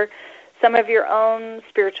explore some of your own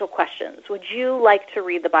spiritual questions? Would you like to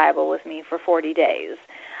read the Bible with me for 40 days?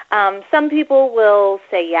 Some people will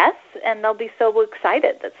say yes, and they'll be so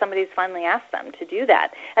excited that somebody's finally asked them to do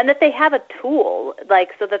that, and that they have a tool,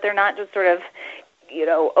 so that they're not just sort of,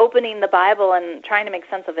 opening the Bible and trying to make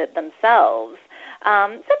sense of it themselves.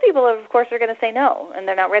 Some people, of course, are going to say no, and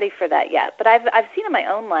they're not ready for that yet. But I've seen in my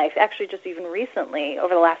own life, actually just even recently,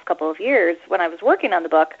 over the last couple of years, when I was working on the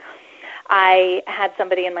book, I had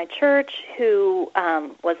somebody in my church who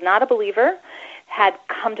was not a believer, had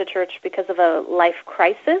come to church because of a life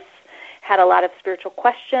crisis, had a lot of spiritual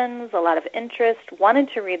questions, a lot of interest, wanted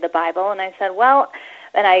to read the Bible, and I said,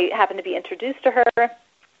 and I happened to be introduced to her,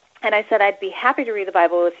 and I said, I'd be happy to read the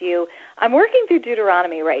Bible with you. I'm working through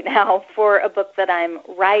Deuteronomy right now for a book that I'm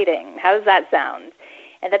writing. How does that sound?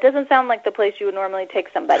 And that doesn't sound like the place you would normally take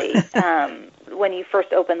somebody when you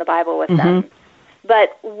first open the Bible with them.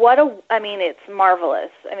 But it's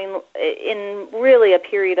marvelous. I mean, in really a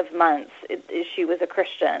period of months, she was a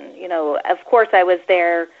Christian. Of course I was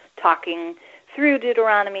there talking through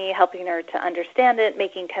Deuteronomy, helping her to understand it,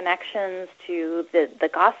 making connections to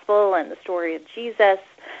the gospel and the story of Jesus.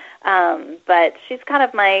 But she's kind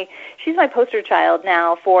of she's my poster child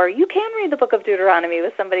now for you can read the book of Deuteronomy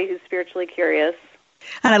with somebody who's spiritually curious.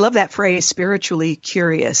 And I love that phrase, spiritually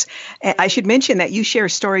curious. I should mention that you share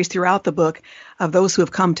stories throughout the book of those who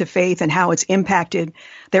have come to faith and how it's impacted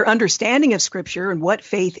their understanding of Scripture and what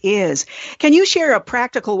faith is. Can you share a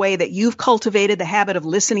practical way that you've cultivated the habit of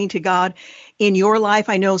listening to God in your life?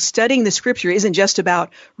 I know studying the Scripture isn't just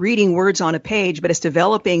about reading words on a page, but it's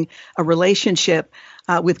developing a relationship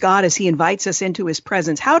with God as He invites us into His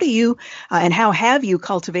presence. How do you and how have you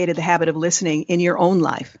cultivated the habit of listening in your own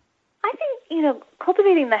life? I think,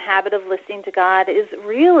 cultivating the habit of listening to God is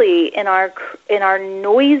really in our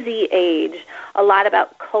noisy age a lot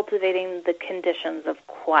about cultivating the conditions of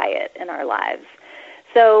quiet in our lives.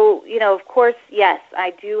 So, of course, yes,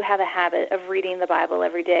 I do have a habit of reading the Bible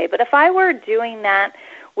every day. But if I were doing that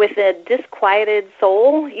with a disquieted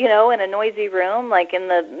soul, in a noisy room, like in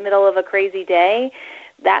the middle of a crazy day,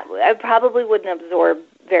 that I probably wouldn't absorb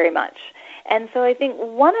very much. And so I think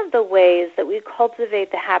one of the ways that we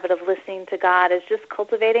cultivate the habit of listening to God is just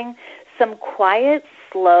cultivating some quiet,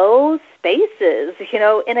 slow spaces,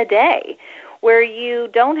 in a day where you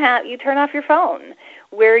turn off your phone,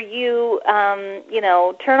 where you,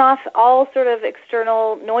 turn off all sort of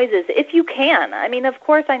external noises, if you can. I mean, of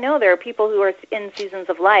course, I know there are people who are in seasons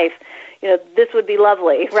of life, this would be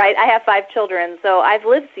lovely, right? I have 5 children, so I've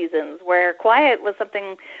lived seasons where quiet was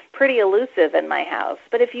something pretty elusive in my house.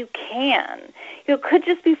 But if you can, it could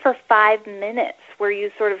just be for 5 minutes where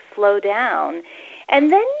you sort of slow down.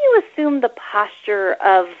 And then you assume the posture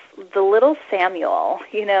of the little Samuel,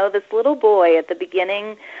 this little boy at the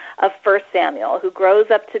beginning of 1 Samuel who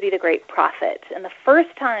grows up to be the great prophet. And the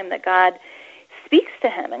first time that God speaks to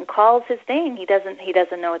him and calls his name, he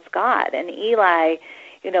doesn't know it's God. And Eli,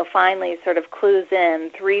 finally sort of clues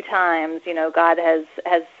in 3 times, God has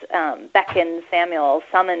beckoned Samuel,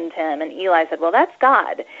 summoned him, and Eli said, well, that's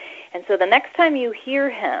God. And so the next time you hear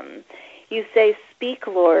him, you say, speak,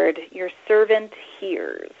 Lord, your servant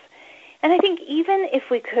hears. And I think even if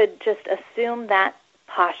we could just assume that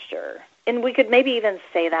posture, and we could maybe even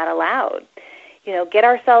say that aloud, get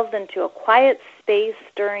ourselves into a quiet space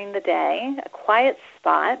during the day, a quiet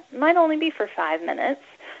spot, might only be for 5 minutes,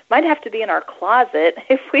 might have to be in our closet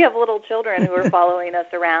if we have little children who are following us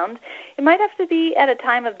around. It might have to be at a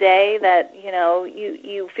time of day that,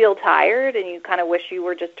 you feel tired and you kind of wish you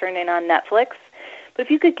were just turning on Netflix. But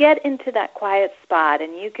if you could get into that quiet spot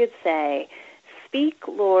and you could say, speak,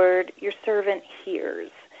 Lord, your servant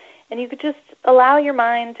hears. And you could just allow your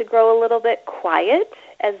mind to grow a little bit quiet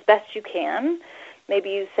as best you can. Maybe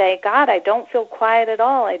you say, God, I don't feel quiet at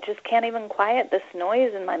all. I just can't even quiet this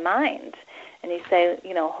noise in my mind. And you say,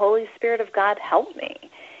 Holy Spirit of God, help me.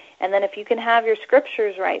 And then if you can have your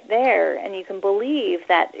scriptures right there, and you can believe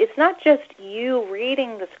that it's not just you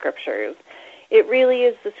reading the scriptures, it really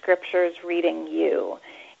is the scriptures reading you.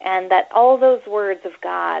 And that all those words of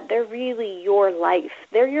God, they're really your life.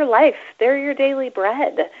 They're your life. They're your daily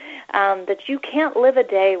bread, that you can't live a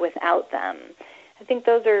day without them. I think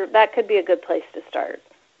that could be a good place to start.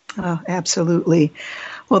 Oh, absolutely.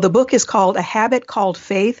 Well, the book is called A Habit Called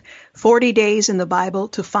Faith, 40 Days in the Bible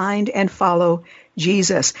to Find and Follow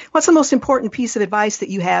Jesus. What's the most important piece of advice that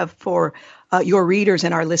you have for your readers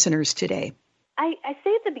and our listeners today? I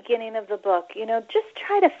say at the beginning of the book, just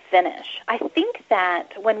try to finish. I think that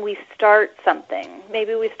when we start something,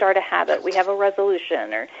 maybe we start a habit, we have a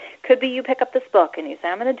resolution, or could be you pick up this book and you say,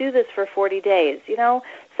 I'm going to do this for 40 days.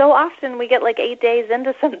 So often we get like 8 days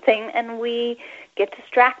into something and we get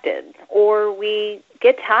distracted, or we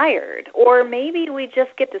get tired, or maybe we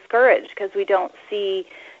just get discouraged because we don't see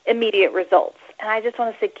immediate results. And I just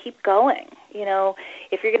want to say, keep going.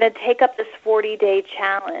 If you're going to take up this 40-day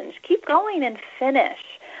challenge, keep going and finish.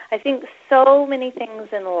 I think so many things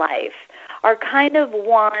in life are kind of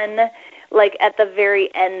won like at the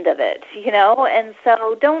very end of it, And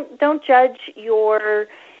so don't judge your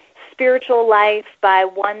spiritual life by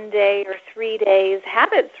 1 day or 3 days.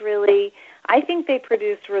 Habits really, I think they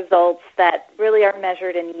produce results that really are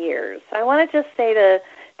measured in years. So I want to just say to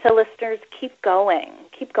listeners, keep going.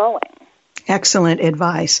 Keep going. Excellent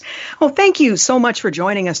advice. Well, thank you so much for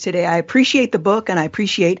joining us today. I appreciate the book, and I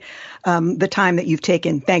appreciate the time that you've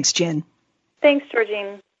taken. Thanks, Jen. Thanks,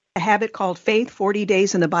 Georgene. A Habit Called Faith, 40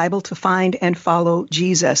 Days in the Bible to Find and Follow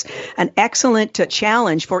Jesus. An excellent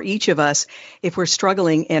challenge for each of us if we're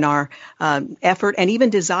struggling in our effort and even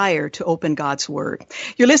desire to open God's Word.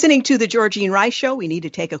 You're listening to The Georgene Rice Show. We need to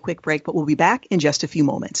take a quick break, but we'll be back in just a few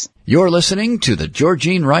moments. You're listening to The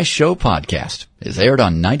Georgene Rice Show podcast. It's aired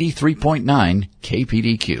on 93.9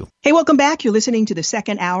 KPDQ. Hey, welcome back. You're listening to the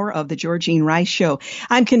second hour of The Georgene Rice Show.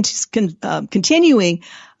 I'm continuing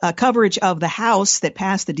coverage of the House that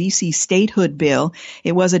passed the D.C. statehood bill.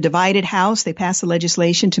 It was a divided House. They passed the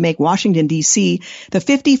legislation to make Washington, D.C. the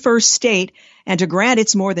 51st state and to grant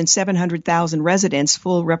its more than 700,000 residents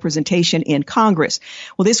full representation in Congress.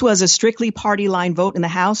 Well, this was a strictly party line vote in the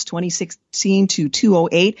House, 2016 to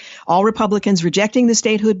 208. All Republicans rejecting the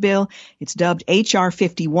statehood bill. It's dubbed H.R.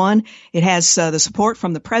 51. It has the support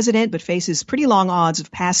from the president, but faces pretty long odds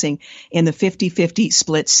of passing in the 50-50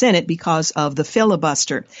 split Senate because of the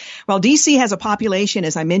filibuster. Well, D.C. has a population,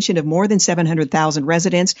 as I mentioned, of more than 700,000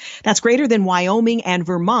 residents. That's greater than Wyoming and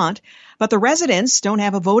Vermont. But the residents don't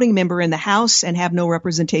have a voting member in the House and have no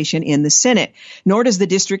representation in the Senate, nor does the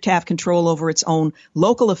district have control over its own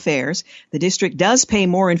local affairs. The district does pay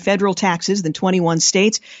more in federal taxes than 21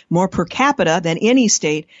 states, more per capita than any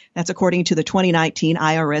state. That's according to the 2019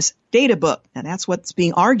 IRS data book. Now, that's what's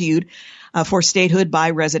being argued for statehood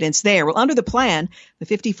by residents there. Well, under the plan, the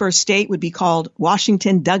 51st state would be called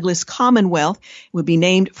Washington Douglas Commonwealth. It would be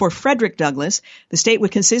named for Frederick Douglass. The state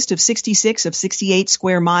would consist of 66 of 68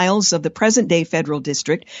 square miles of the present-day federal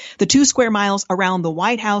district. The 2 square miles around the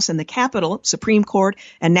White House and the Capitol, Supreme Court,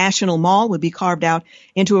 and National Mall would be carved out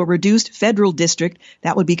into a reduced federal district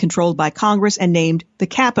that would be controlled by Congress and named the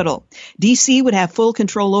Capitol. D.C. would have full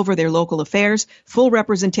control over their local affairs, full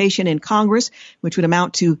representation in Congress, which would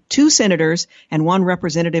amount to 2 senators and 1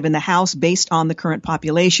 representative in the House based on the current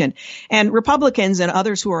population. And Republicans and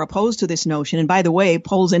others who are opposed to this notion, and by the way,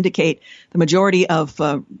 polls indicate the majority of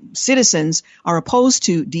citizens are opposed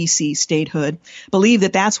to D.C. statehood, believe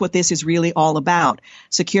that that's what this is really all about,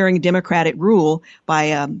 securing Democratic rule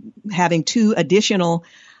by having 2 additional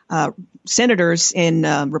senators in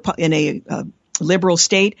a liberal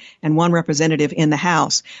state and 1 representative in the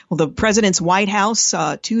House. Well, the president's White House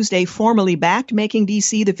Tuesday formally backed making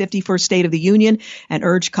D.C. the 51st state of the Union and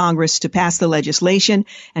urged Congress to pass the legislation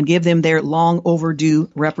and give them their long overdue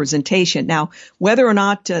representation. Now, whether or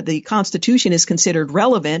not the Constitution is considered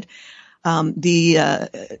relevant,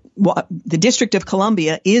 the District of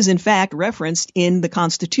Columbia is in fact referenced in the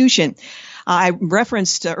Constitution. I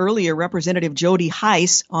referenced earlier Representative Jody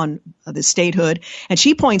Hice on the statehood, and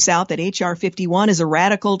she points out that H.R. 51 is a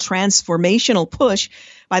radical transformational push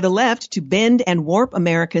by the left to bend and warp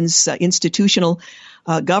Americans' institutional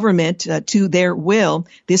government to their will.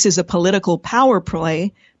 This is a political power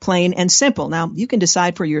play, plain and simple. Now, you can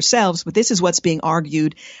decide for yourselves, but this is what's being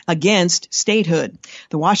argued against statehood.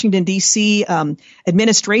 The Washington, D.C.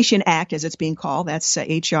 Administration Act, as it's being called, that's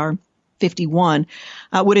H.R. 51,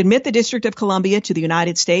 would admit the District of Columbia to the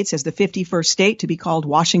United States as the 51st state to be called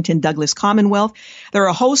Washington Douglas Commonwealth. There are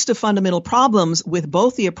a host of fundamental problems with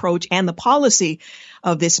both the approach and the policy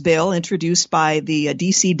of this bill introduced by the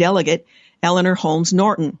D.C. delegate Eleanor Holmes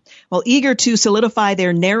Norton. Well, eager to solidify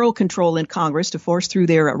their narrow control in Congress to force through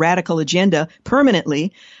their radical agenda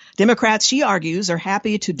permanently, Democrats, she argues, are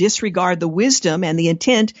happy to disregard the wisdom and the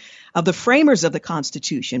intent of the framers of the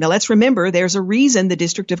Constitution. Now, let's remember there's a reason the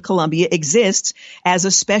District of Columbia exists as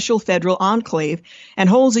a special federal enclave and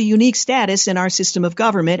holds a unique status in our system of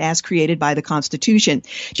government as created by the Constitution.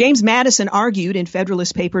 James Madison argued in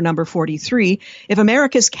Federalist Paper number 43, if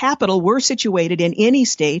America's capital were situated in any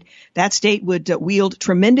state, that state would wield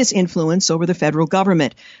tremendous influence over the federal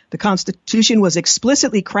government. The Constitution was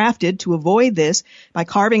explicitly crafted to avoid this by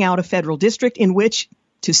carving out a federal district in which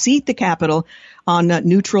to seat the capital on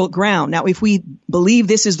neutral ground. Now, if we believe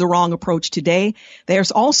this is the wrong approach today,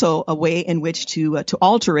 there's also a way in which to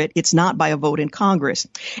alter it. It's not by a vote in Congress.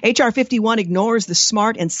 H.R. 51 ignores the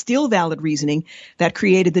smart and still valid reasoning that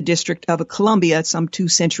created the District of Columbia some 2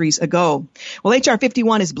 centuries ago. Well, H.R.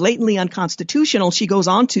 51 is blatantly unconstitutional, she goes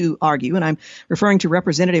on to argue, and I'm referring to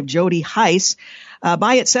Representative Jody Hice.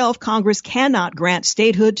 By itself, Congress cannot grant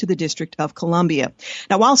statehood to the District of Columbia.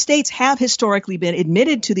 Now, while states have historically been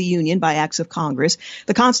admitted to the Union by acts of Congress,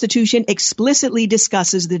 the Constitution explicitly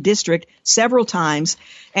discusses the district several times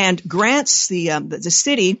and grants the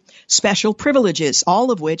city special privileges,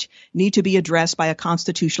 all of which need to be addressed by a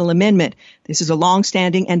constitutional amendment. This is a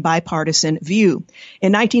longstanding and bipartisan view.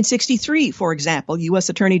 In 1963, for example, U.S.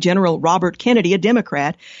 Attorney General Robert Kennedy, a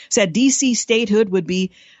Democrat, said D.C. statehood would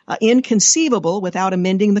be inconceivable without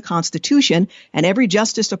amending the Constitution, and every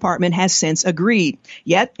Justice Department has since agreed.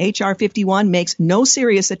 Yet, H.R. 51 makes no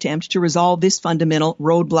serious attempt to resolve this fundamental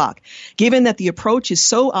roadblock. Given that the approach is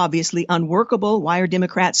so obviously unworkable, why are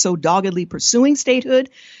Democrats so doggedly pursuing statehood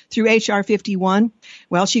through H.R. 51?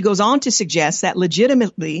 Well, she goes on to suggest that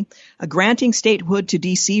legitimately granting statehood to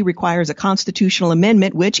D.C. requires a constitutional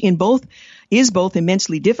amendment, which is both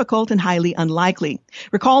immensely difficult and highly unlikely.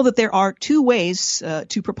 Recall that there are 2 ways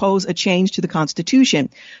to propose a change to the Constitution.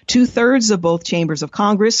 2/3 of both chambers of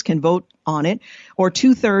Congress can vote on it, or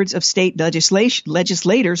 2/3 of state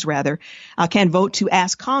legislators can vote to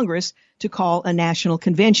ask Congress to call a national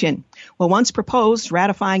convention. Well, once proposed,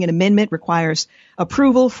 ratifying an amendment requires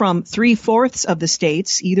approval from 3/4 of the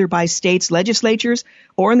states, either by states' legislatures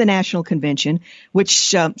or in the national convention,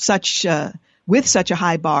 which with such a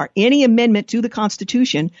high bar, any amendment to the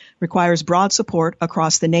Constitution requires broad support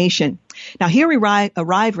across the nation. Now, here we arrive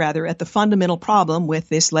at the fundamental problem with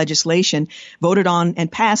this legislation voted on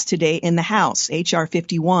and passed today in the House, H.R.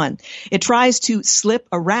 51. It tries to slip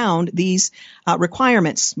around these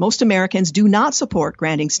requirements. Most Americans do not support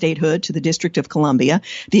granting statehood to the District of Columbia.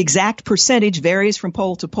 The exact percentage varies from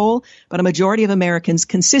poll to poll, but a majority of Americans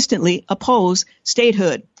consistently oppose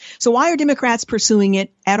statehood. So why are Democrats pursuing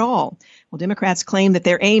it at all? Well, Democrats claim that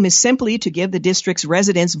their aim is simply to give the district's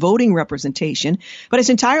residents voting representation, but it's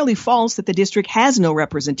entirely false that the district has no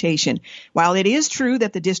representation. While it is true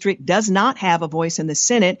that the district does not have a voice in the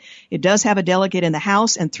Senate, it does have a delegate in the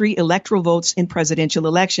House and 3 electoral votes in presidential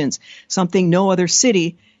elections, something no other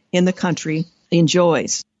city in the country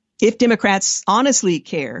enjoys. If Democrats honestly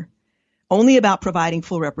care only about providing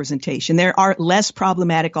full representation, there are less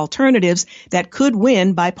problematic alternatives that could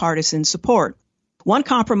win bipartisan support. One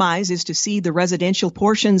compromise is to cede the residential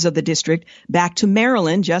portions of the district back to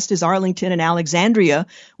Maryland, just as Arlington and Alexandria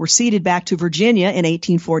were ceded back to Virginia in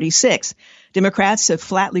 1846. Democrats have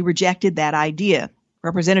flatly rejected that idea.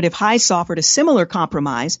 Representative Hice offered a similar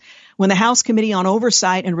compromise when the House Committee on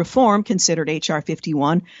Oversight and Reform considered H.R.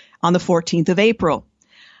 51 on the 14th of April.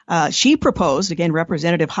 She proposed, again,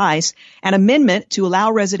 Representative Hice, an amendment to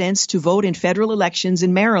allow residents to vote in federal elections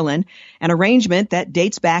in Maryland, an arrangement that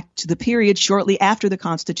dates back to the period shortly after the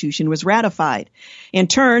Constitution was ratified. In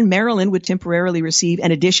turn, Maryland would temporarily receive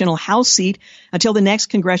an additional House seat until the next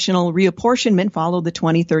congressional reapportionment followed the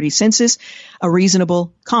 2030 census, a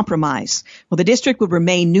reasonable compromise. Well, the district would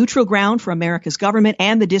remain neutral ground for America's government,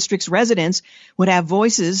 and the district's residents would have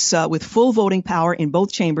voices with full voting power in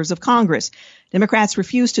both chambers of Congress. Democrats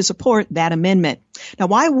refuse to support that amendment. Now,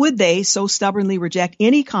 why would they so stubbornly reject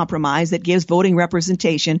any compromise that gives voting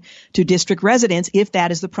representation to district residents if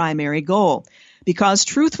that is the primary goal? Because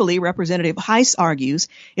truthfully, Representative Hice argues,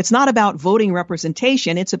 it's not about voting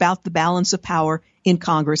representation, it's about the balance of power in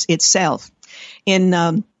Congress itself.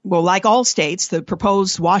 Like all states, the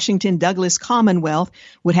proposed Washington-Douglas Commonwealth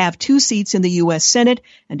would have 2 seats in the U.S. Senate,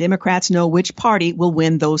 and Democrats know which party will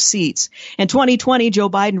win those seats. In 2020, Joe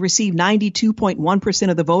Biden received 92.1%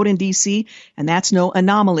 of the vote in D.C., and that's no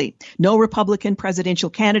anomaly. No Republican presidential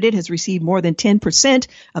candidate has received more than 10%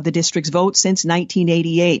 of the district's vote since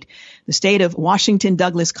 1988. The state of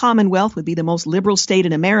Washington-Douglas Commonwealth would be the most liberal state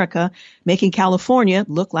in America, making California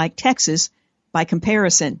look like Texas by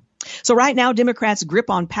comparison. So right now, Democrats' grip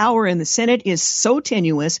on power in the Senate is so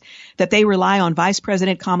tenuous that they rely on Vice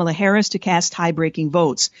President Kamala Harris to cast tie-breaking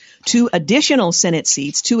votes. 2 additional Senate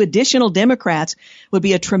seats, 2 additional Democrats would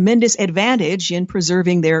be a tremendous advantage in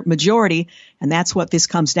preserving their majority, and that's what this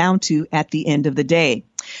comes down to at the end of the day.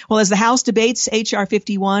 Well, as the House debates H.R.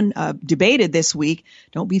 51 debated this week,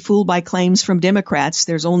 don't be fooled by claims from Democrats.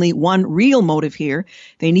 There's only one real motive here.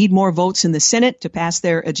 They need more votes in the Senate to pass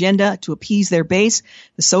their agenda to appease their base,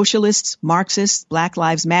 the socialists, Marxists, Black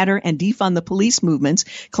Lives Matter, and defund the police movements,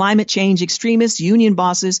 climate change extremists, union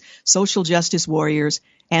bosses, social justice warriors,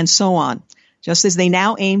 and so on. Just as they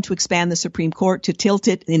now aim to expand the Supreme Court to tilt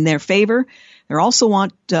it in their favor, they also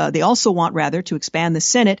want to expand the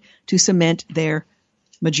Senate to cement their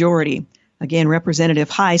majority. Again,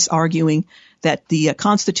 Representative Heiss arguing that the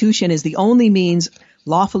Constitution is the only means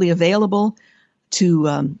lawfully available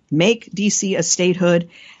to make D.C. a statehood,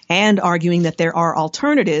 and arguing that there are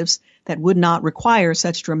alternatives that would not require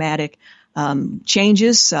such dramatic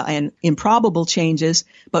changes and improbable changes,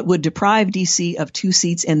 but would deprive D.C. of 2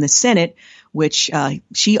 seats in the Senate, which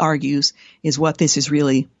she argues is what this is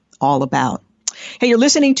really all about. Hey, you're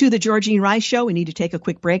listening to the Georgene Rice Show. We need to take a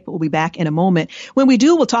quick break, but we'll be back in a moment. When we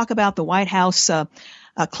do, we'll talk about the White House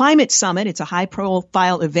Climate Summit. It's a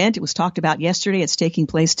high-profile event. It was talked about yesterday. It's taking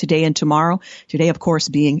place today and tomorrow. Today, of course,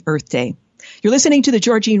 being Earth Day. You're listening to the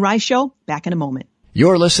Georgene Rice Show. Back in a moment.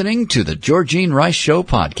 You're listening to the Georgene Rice Show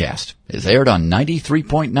podcast. It's aired on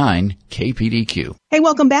 93.9 KPDQ. Hey,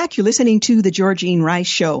 welcome back. You're listening to the Georgene Rice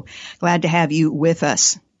Show. Glad to have you with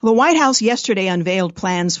us. The White House yesterday unveiled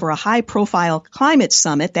plans for a high-profile climate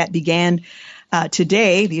summit that began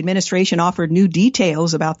today. The administration offered new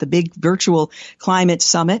details about the big virtual climate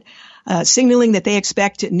summit, signaling that they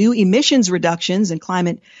expect new emissions reductions and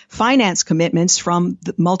climate finance commitments from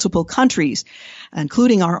the multiple countries,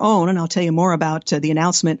 including our own. And I'll tell you more about the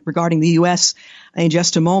announcement regarding the U.S. in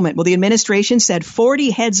just a moment. Well, the administration said 40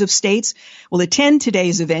 heads of states will attend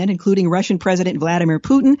today's event, including Russian President Vladimir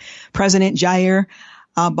Putin, President Jair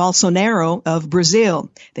Bolsonaro of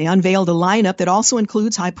Brazil. They unveiled a lineup that also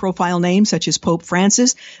includes high-profile names such as Pope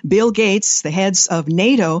Francis, Bill Gates, the heads of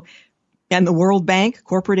NATO, and the World Bank,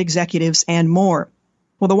 corporate executives, and more.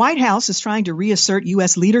 Well, the White House is trying to reassert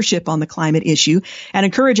U.S. leadership on the climate issue and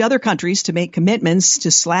encourage other countries to make commitments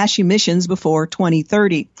to slash emissions before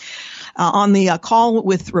 2030. On the call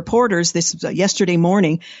with reporters yesterday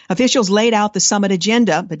morning, officials laid out the summit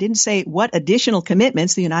agenda, but didn't say what additional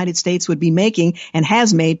commitments the United States would be making and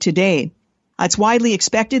has made today. It's widely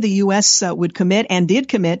expected the U.S. Would commit and did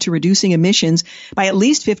commit to reducing emissions by at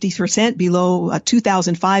least 50% below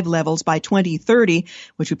 2005 levels by 2030,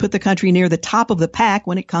 which would put the country near the top of the pack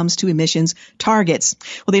when it comes to emissions targets.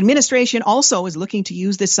 Well, the administration also is looking to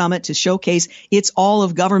use this summit to showcase its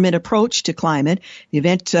all-of-government approach to climate. The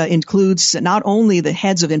event includes not only the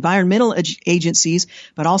heads of environmental agencies,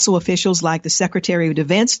 but also officials like the Secretary of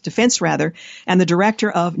Defense, and the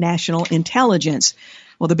Director of National Intelligence.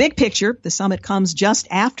 Well, the big picture, the summit comes just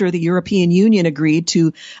after the European Union agreed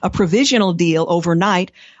to a provisional deal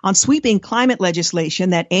overnight on sweeping climate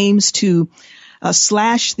legislation that aims to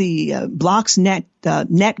slash the bloc's net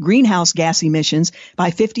greenhouse gas emissions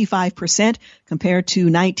by 55% compared to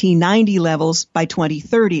 1990 levels by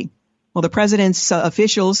 2030. Well, the president's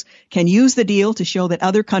officials can use the deal to show that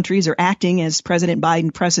other countries are acting as President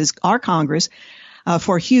Biden presses our Congress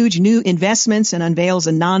for huge new investments and unveils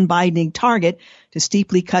a non-binding target to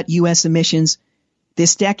steeply cut U.S. emissions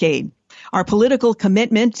this decade. Our political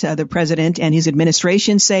commitment, the president and his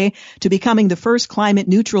administration say, to becoming the first climate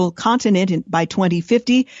neutral continent by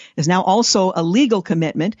 2050 is now also a legal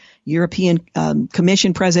commitment, European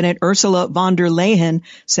Commission President Ursula von der Leyen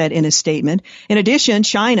said in a statement. In addition,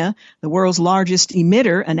 China, the world's largest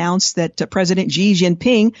emitter, announced that President Xi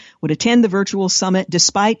Jinping would attend the virtual summit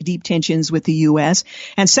despite deep tensions with the U.S.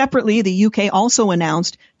 And separately, the UK also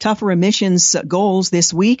announced tougher emissions goals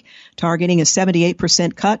this week, targeting a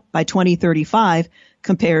 78% cut by 2035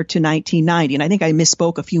 compared to 1990. And I think I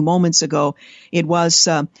misspoke a few moments ago. It was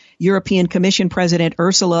European Commission President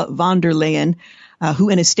Ursula von der Leyen who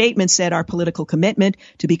in a statement said our political commitment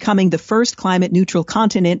to becoming the first climate neutral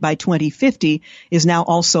continent by 2050 is now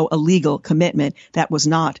also a legal commitment. That was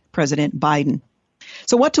not President Biden.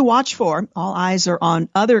 So what to watch for? All eyes are on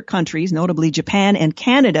other countries, notably Japan and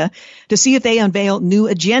Canada, to see if they unveil new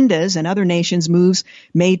agendas, and other nations' moves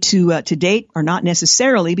made to date are not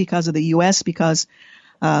necessarily because of the U.S., because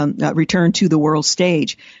return to the world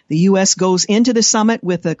stage. The U.S. goes into the summit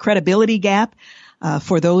with a credibility gap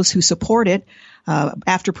for those who support it.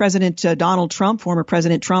 After President Donald Trump, former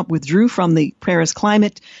President Trump, withdrew from the Paris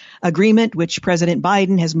Climate Agreement, which President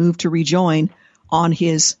Biden has moved to rejoin on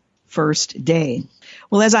his first day.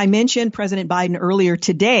 Well, as I mentioned, President Biden earlier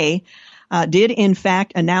today did in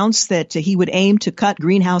fact announce that he would aim to cut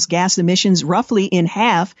greenhouse gas emissions roughly in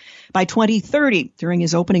half by 2030 during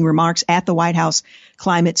his opening remarks at the White House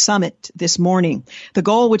Climate Summit this morning. The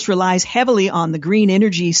goal, which relies heavily on the green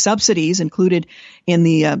energy subsidies included in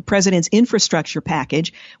the president's infrastructure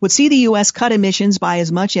package, would see the U.S. cut emissions by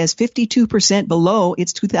as much as 52% below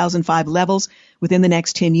its 2005 levels within the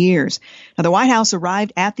next 10 years. Now, the White House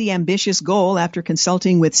arrived at the ambitious goal after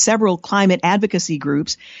consulting with several climate advocacy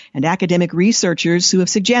groups and academic researchers who have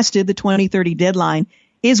suggested the 2030 deadline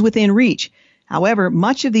is within reach. However,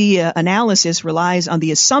 much of the analysis relies on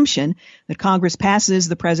the assumption that Congress passes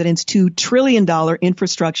the president's $2 trillion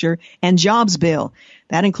infrastructure and jobs bill.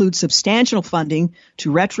 That includes substantial funding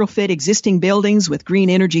to retrofit existing buildings with green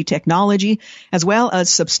energy technology, as well as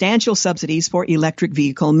substantial subsidies for electric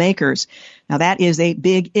vehicle makers. Now, that is a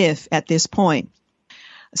big if at this point.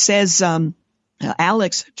 Says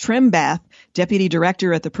Alex Trembath, Deputy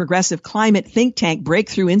Director at the Progressive Climate Think Tank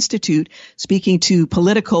Breakthrough Institute, speaking to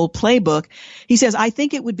Political Playbook. He says, I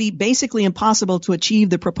think it would be basically impossible to achieve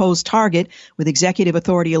the proposed target with executive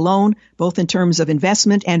authority alone, both in terms of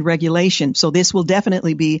investment and regulation. So this will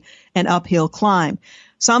definitely be an uphill climb.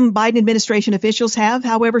 Some Biden administration officials have,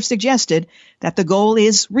 however, suggested that the goal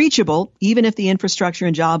is reachable, even if the infrastructure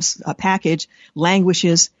and jobs package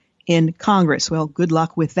languishes in Congress. Well, good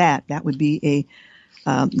luck with that. That would be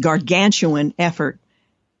a gargantuan effort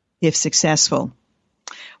if successful.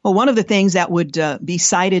 Well, one of the things that would be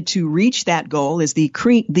cited to reach that goal is the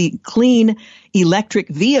clean electric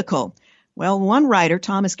vehicle. Well, one writer,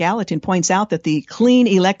 Thomas Gallatin, points out that the clean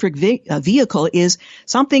electric vehicle is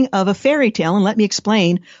something of a fairy tale, and let me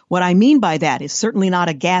explain what I mean by that. It's certainly not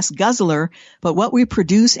a gas guzzler, but what we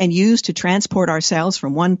produce and use to transport ourselves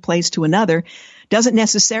from one place to another doesn't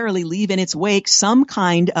necessarily leave in its wake some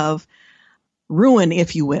kind of ruin,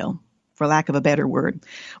 if you will, for lack of a better word.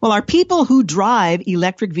 Well, are people who drive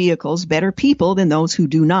electric vehicles better people than those who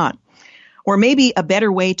do not? Or maybe a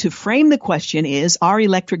better way to frame the question is, are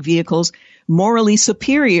electric vehicles morally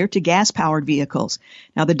superior to gas-powered vehicles?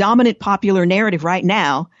 Now, the dominant popular narrative right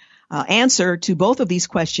now, answer to both of these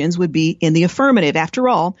questions would be in the affirmative. After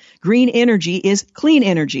all, green energy is clean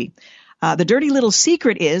energy. The dirty little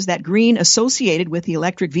secret is that green associated with the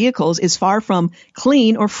electric vehicles is far from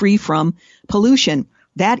clean or free from pollution.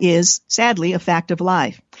 That is, sadly, a fact of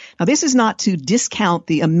life. Now, this is not to discount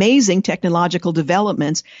the amazing technological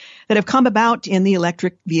developments that have come about in the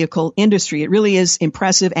electric vehicle industry. It really is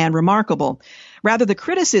impressive and remarkable. Rather, the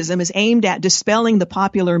criticism is aimed at dispelling the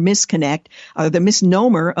popular the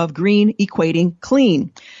misnomer of green equating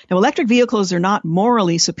clean. Now, electric vehicles are not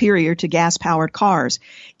morally superior to gas-powered cars.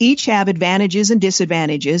 Each have advantages and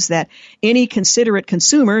disadvantages that any considerate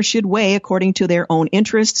consumer should weigh according to their own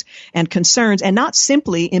interests and concerns, and not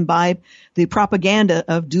simply imbibe the propaganda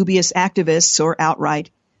of dubious activists or outright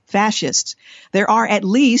fascists. There are at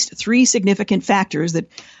least three significant factors that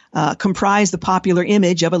comprise the popular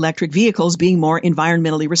image of electric vehicles being more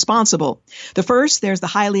environmentally responsible. The first, there's the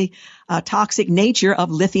highly toxic nature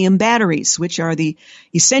of lithium batteries, which are the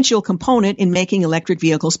essential component in making electric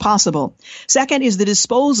vehicles possible. Second is the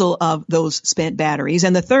disposal of those spent batteries.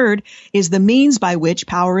 And the third is the means by which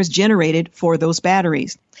power is generated for those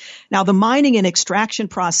batteries. Now, the mining and extraction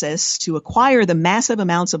process to acquire the massive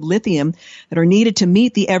amounts of lithium that are needed to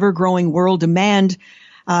meet the ever-growing world demand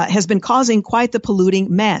has been causing quite the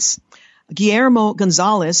polluting mess. Guillermo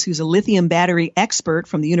Gonzalez, who's a lithium battery expert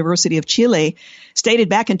from the University of Chile, stated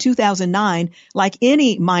back in 2009, like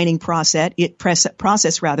any mining process, it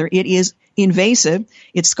is invasive,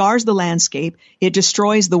 it scars the landscape, it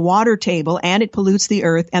destroys the water table, and it pollutes the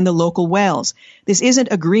earth and the local wells. This isn't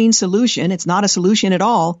a green solution. It's not a solution at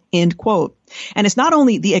all, end quote. And it's not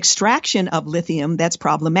only the extraction of lithium that's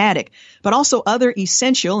problematic, but also other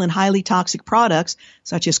essential and highly toxic products,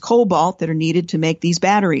 such as cobalt, that are needed to make these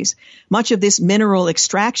batteries. Much of this mineral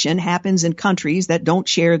extraction happens in countries that don't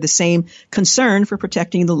share the same concern for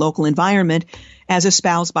protecting the local environment as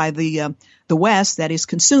espoused by the West, that is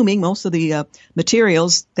consuming most of the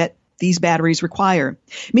materials that these batteries require.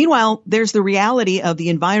 Meanwhile, there's the reality of the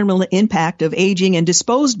environmental impact of aging and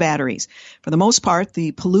disposed batteries. For the most part,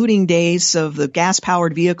 the polluting days of the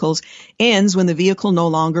gas-powered vehicles ends when the vehicle no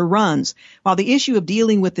longer runs, while the issue of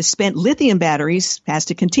dealing with the spent lithium batteries has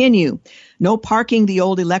to continue. No parking the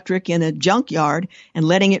old electric in a junkyard and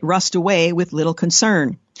letting it rust away with little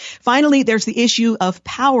concern. Finally, there's the issue of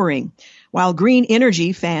powering. While green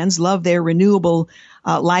energy fans love their renewable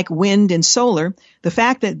like wind and solar, the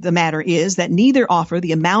fact that the matter is that neither offer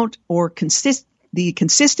the amount or the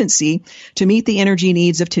consistency to meet the energy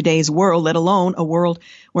needs of today's world, let alone a world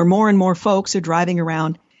where more and more folks are driving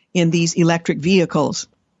around in these electric vehicles.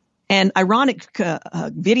 An ironic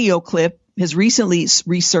video clip has recently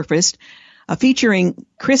resurfaced featuring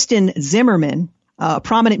Kristen Zimmerman, a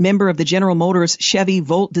prominent member of the General Motors Chevy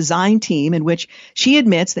Volt design team, in which she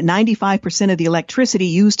admits that 95% of the electricity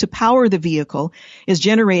used to power the vehicle is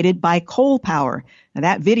generated by coal power. Now,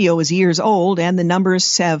 that video is years old, and the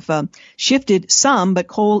numbers have shifted some, but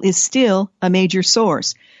coal is still a major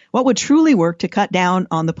source. What would truly work to cut down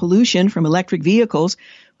on the pollution from electric vehicles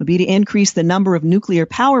would be to increase the number of nuclear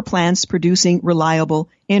power plants producing reliable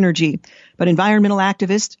energy. But environmental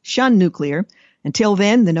activists shun nuclear. Until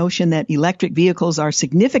then, the notion that electric vehicles are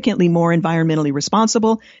significantly more environmentally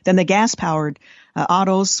responsible than the gas-powered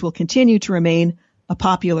autos will continue to remain a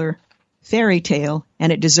popular fairy tale,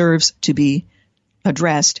 and it deserves to be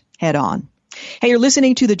addressed head-on. Hey, you're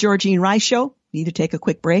listening to The Georgene Rice Show. Need to take a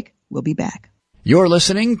quick break. We'll be back. You're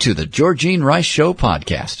listening to The Georgene Rice Show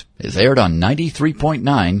podcast. It's aired on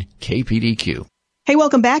 93.9 KPDQ. Hey,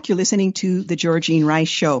 welcome back. You're listening to The Georgene Rice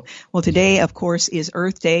Show. Well, today, of course, is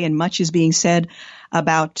Earth Day, and much is being said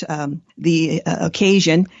about the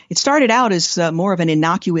occasion. It started out as more of an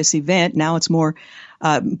innocuous event. Now it's more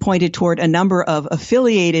pointed toward a number of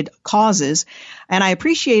affiliated causes. And I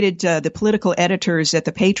appreciated the political editors at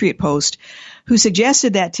the Patriot Post who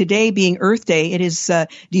suggested that today being Earth Day, it has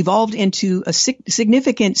devolved into a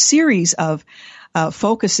significant series of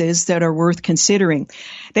focuses that are worth considering.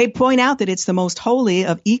 They point out that it's the most holy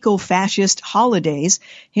of eco-fascist holidays.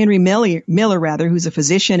 Henry Miller, who's a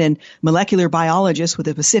physician and molecular biologist with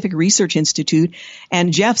the Pacific Research Institute,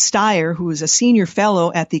 and Jeff Steyer, who is a senior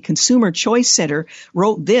fellow at the Consumer Choice Center,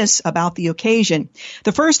 wrote this about the occasion.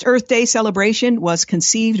 The first Earth Day celebration was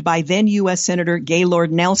conceived by then U.S. Senator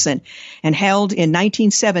Gaylord Nelson and held in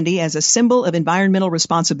 1970 as a symbol of environmental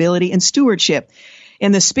responsibility and stewardship.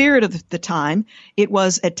 In the spirit of the time, it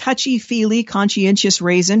was a touchy-feely,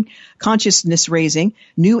 consciousness-raising,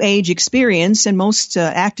 new age experience, and most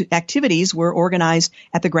activities were organized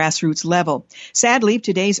at the grassroots level. Sadly,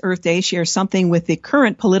 today's Earth Day shares something with the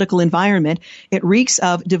current political environment. It reeks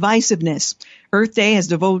of divisiveness. Earth Day has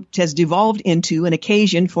devolved into an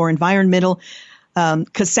occasion for environmental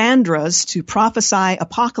Cassandras to prophesy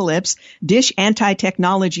apocalypse, dish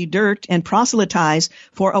anti-technology dirt, and proselytize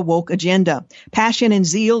for a woke agenda. Passion and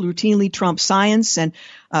zeal routinely trump science, and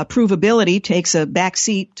provability takes a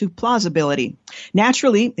backseat to plausibility.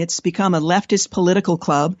 Naturally, it's become a leftist political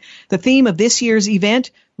club. The theme of this year's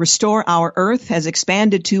event, Restore Our Earth, has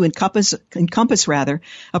expanded to encompass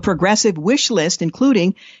a progressive wish list,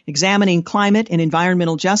 including examining climate and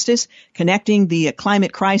environmental justice, connecting the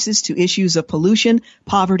climate crisis to issues of pollution,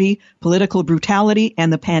 poverty, political brutality,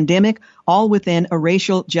 and the pandemic, all within a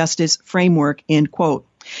racial justice framework, end quote.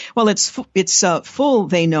 Well, it's full,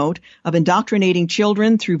 they note, of indoctrinating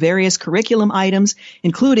children through various curriculum items,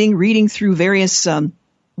 including reading through various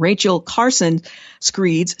Rachel Carson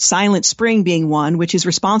screeds, Silent Spring being one, which is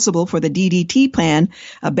responsible for the DDT ban,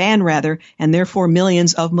 and therefore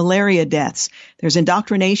millions of malaria deaths. There's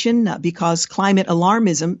indoctrination because climate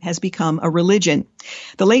alarmism has become a religion.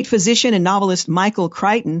 The late physician and novelist Michael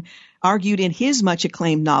Crichton argued in his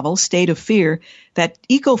much-acclaimed novel, State of Fear, that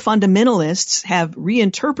eco-fundamentalists have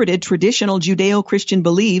reinterpreted traditional Judeo-Christian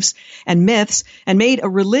beliefs and myths and made a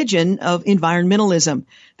religion of environmentalism.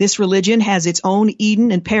 This religion has its own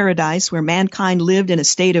Eden and paradise where mankind lived in a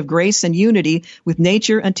state of grace and unity with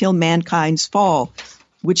nature until mankind's fall,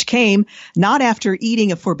 which came not after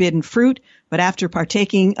eating a forbidden fruit, but after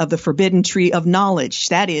partaking of the forbidden tree of knowledge,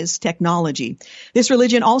 that is, technology. This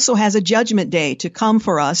religion also has a judgment day to come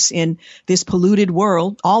for us in this polluted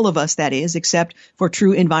world, all of us, that is, except for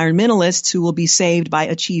true environmentalists who will be saved by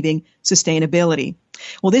achieving sustainability.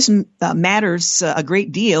 Well, this matters a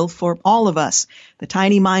great deal for all of us. The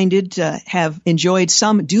tiny-minded have enjoyed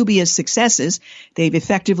some dubious successes. They've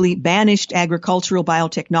effectively banished agricultural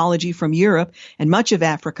biotechnology from Europe and much of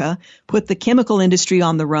Africa, put the chemical industry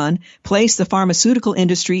on the run, placed the pharmaceutical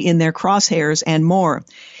industry in their crosshairs, and more.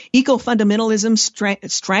 Eco-fundamentalism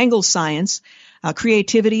strangles science,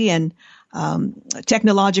 creativity, and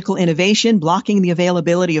technological innovation, blocking the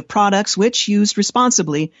availability of products which, used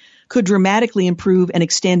responsibly, could dramatically improve and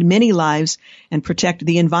extend many lives and protect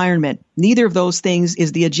the environment. Neither of those things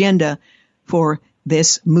is the agenda for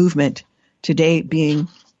this movement, today being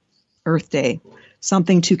Earth Day.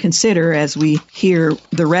 Something to consider as we hear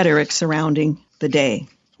the rhetoric surrounding the day.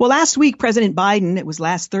 Well, last week, President Biden, it was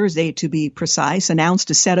last Thursday to be precise, announced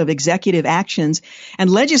a set of executive actions and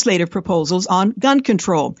legislative proposals on gun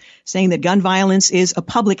control, saying that gun violence is a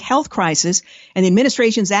public health crisis and the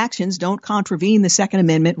administration's actions don't contravene the Second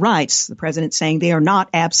Amendment rights. The president saying they are not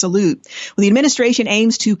absolute. Well, the administration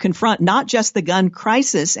aims to confront not just the gun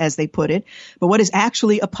crisis, as they put it, but what is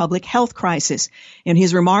actually a public health crisis. In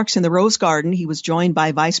his remarks in the Rose Garden, he was joined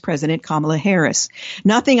by Vice President Kamala Harris.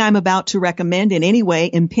 Nothing I'm about to recommend in any way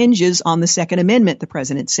impinges on the Second Amendment, the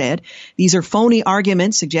president said. These are phony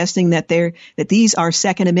arguments suggesting that these are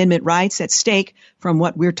Second Amendment rights at stake from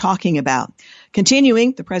what we're talking about.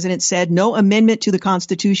 Continuing, the president said, no amendment to the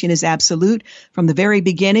Constitution is absolute. From the very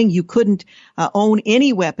beginning, you couldn't own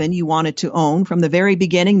any weapon you wanted to own. From the very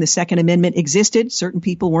beginning, the Second Amendment existed. Certain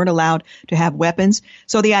people weren't allowed to have weapons.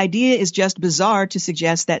 So the idea is just bizarre to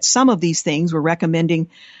suggest that some of these things we're recommending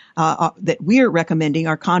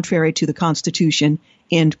are contrary to the Constitution.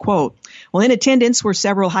 End quote. Well, in attendance were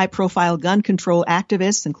several high-profile gun control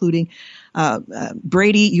activists, including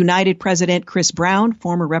Brady United President Chris Brown,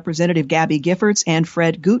 former Representative Gabby Giffords, and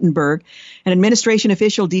Fred Guttenberg. An administration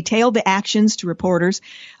official detailed the actions to reporters.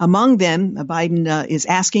 Among them, Biden is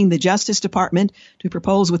asking the Justice Department to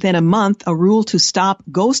propose within a month a rule to stop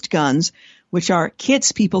ghost guns, which are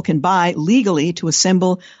kits people can buy legally to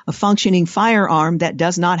assemble a functioning firearm that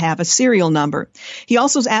does not have a serial number. He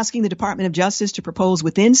also is asking the Department of Justice to propose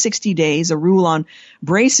within 60 days a rule on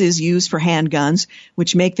braces used for handguns,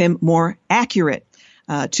 which make them more accurate.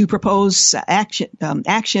 To propose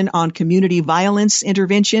action on community violence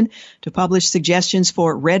intervention, to publish suggestions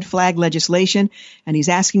for red flag legislation, and he's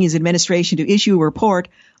asking his administration to issue a report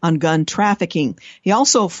on gun trafficking. He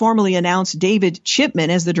also formally announced David Chipman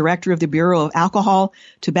as the director of the Bureau of Alcohol,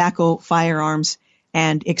 Tobacco, Firearms,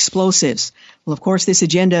 and Explosives. Well, of course, this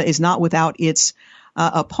agenda is not without its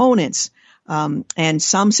opponents. And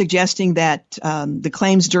some suggesting that the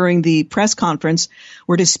claims during the press conference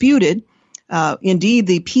were disputed. Indeed,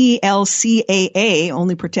 the PLCAA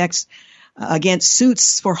only protects against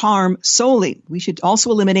suits for harm solely. We should also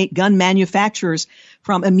eliminate gun manufacturers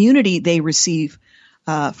from immunity they receive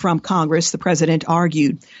from Congress, the president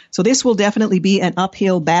argued. So this will definitely be an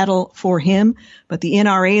uphill battle for him. But the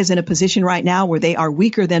NRA is in a position right now where they are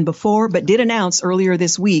weaker than before, but did announce earlier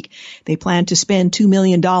this week they plan to spend $2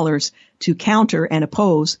 million to counter and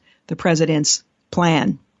oppose the president's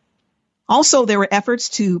plan. Also, there were efforts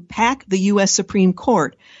to pack the U.S. Supreme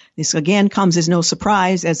Court. This again comes as no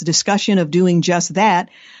surprise, as the discussion of doing just that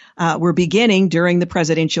were beginning during the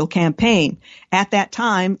presidential campaign. At that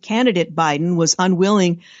time, candidate Biden was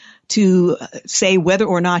unwilling to say whether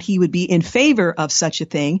or not he would be in favor of such a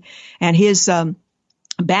thing, and his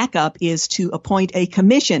backup is to appoint a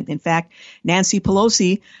commission. In fact, Nancy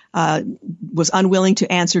Pelosi was unwilling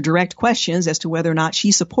to answer direct questions as to whether or not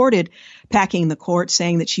she supported packing the court,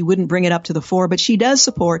 saying that she wouldn't bring it up to the fore, but she does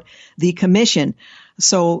support the commission.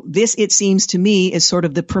 So this, it seems to me, is sort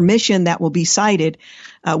of the permission that will be cited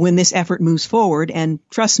when this effort moves forward. And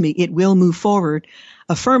trust me, it will move forward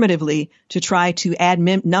affirmatively to try to add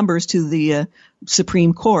numbers to the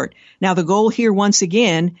Supreme Court. Now, the goal here, once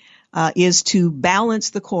again, is to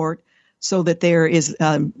balance the court so that there is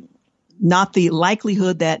not the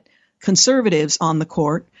likelihood that conservatives on the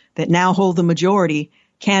court that now hold the majority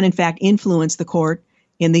can, in fact, influence the court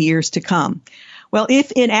in the years to come. Well,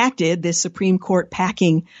 if enacted, this Supreme Court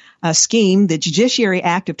packing scheme, the Judiciary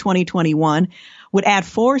Act of 2021, would add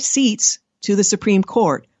 4 seats to the Supreme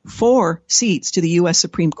Court. 4 seats to the U.S.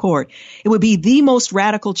 Supreme Court. It would be the most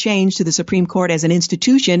radical change to the Supreme Court as an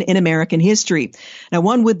institution in American history. Now,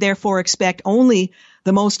 one would therefore expect only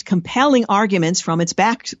the most compelling arguments from its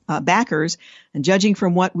backers. And judging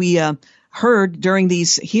from what we heard during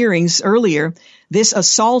these hearings earlier, this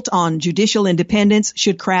assault on judicial independence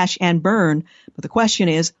should crash and burn. But the question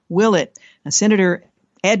is, will it? Now, Senator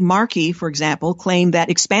Ed Markey, for example, claimed that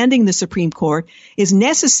expanding the Supreme Court is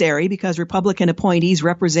necessary because Republican appointees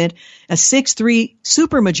represent a 6-3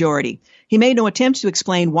 supermajority. He made no attempt to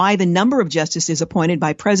explain why the number of justices appointed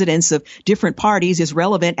by presidents of different parties is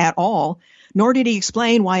relevant at all, nor did he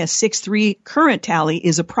explain why a 6-3 current tally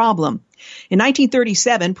is a problem. In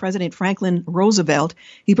 1937, President Franklin Roosevelt,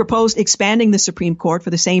 he proposed expanding the Supreme Court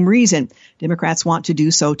for the same reason. Democrats want to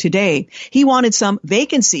do so today. He wanted some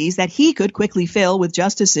vacancies that he could quickly fill with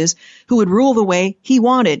justices who would rule the way he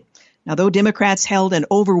wanted. Now, though Democrats held an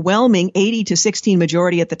overwhelming 80-16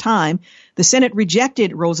 majority at the time, the Senate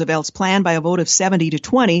rejected Roosevelt's plan by a vote of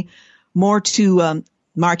 70-20, more to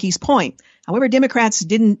Markey's point. However, Democrats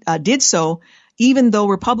did so even though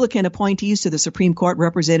Republican appointees to the Supreme Court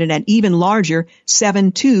represented an even larger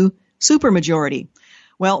 7-2 supermajority.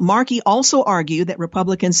 Well, Markey also argued that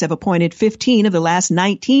Republicans have appointed 15 of the last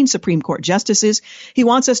 19 Supreme Court justices. He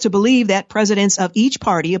wants us to believe that presidents of each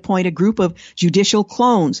party appoint a group of judicial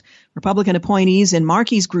clones. Republican appointees in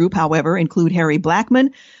Markey's group, however, include Harry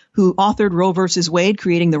Blackmun, who authored Roe v. Wade,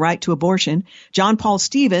 creating the right to abortion, John Paul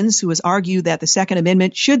Stevens, who has argued that the Second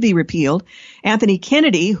Amendment should be repealed, Anthony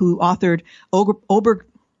Kennedy, who authored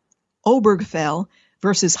Obergefell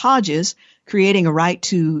versus Hodges, creating a right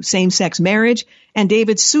to same-sex marriage, and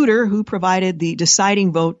David Souter, who provided the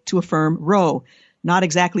deciding vote to affirm Roe. Not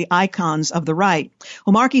exactly icons of the right.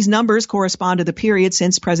 Well, Markey's numbers correspond to the period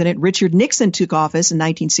since President Richard Nixon took office in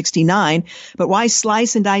 1969. But why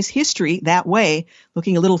slice and dice history that way?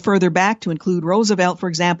 Looking a little further back to include Roosevelt, for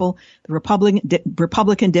example, the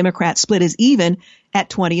Republican-Democrat split is even at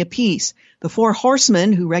 20 apiece. The four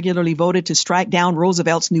horsemen who regularly voted to strike down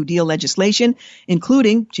Roosevelt's New Deal legislation,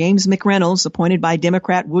 including James McReynolds, appointed by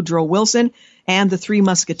Democrat Woodrow Wilson, and the Three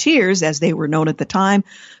Musketeers, as they were known at the time,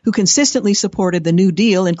 who consistently supported the New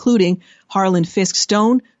Deal, including Harlan Fiske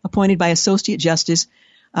Stone, appointed by Associate Justice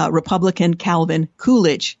Republican Calvin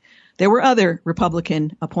Coolidge. There were other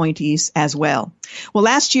Republican appointees as well. Well,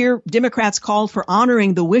 last year, Democrats called for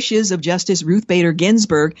honoring the wishes of Justice Ruth Bader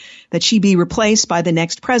Ginsburg that she be replaced by the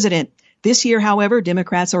next president. This year, however,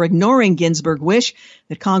 Democrats are ignoring Ginsburg's wish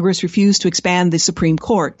that Congress refuse to expand the Supreme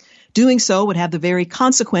Court. Doing so would have the very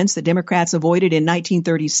consequence that Democrats avoided in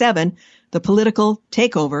 1937, the political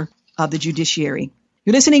takeover of the judiciary.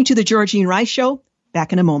 You're listening to The Georgene Rice Show.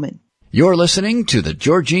 Back in a moment. You're listening to The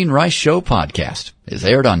Georgene Rice Show podcast. It's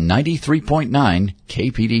aired on 93.9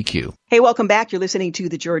 KPDQ. Hey, welcome back. You're listening to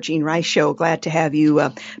The Georgene Rice Show. Glad to have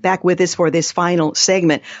you back with us for this final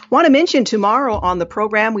segment. Want to mention tomorrow on the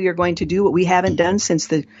program, we are going to do what we haven't done since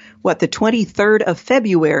the 23rd of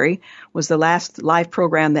February was the last live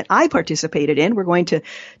program that I participated in. We're going to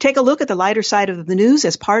take a look at the lighter side of the news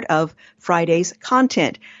as part of Friday's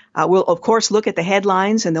content. We'll, of course, look at the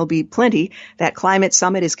headlines, and there'll be plenty. That climate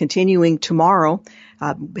summit is continuing tomorrow,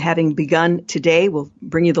 having begun today. We'll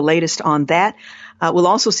bring you the latest on that. We'll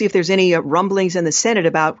also see if there's any rumblings in the Senate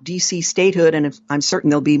about D.C. statehood, and I'm certain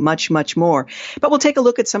there'll be much, much more. But we'll take a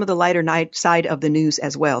look at some of the lighter side of the news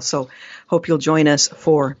as well. So hope you'll join us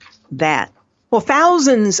for that. Well,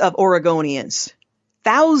 thousands of Oregonians,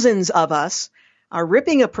 thousands of us, are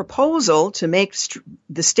ripping a proposal to make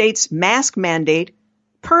the state's mask mandate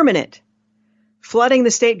permanent, flooding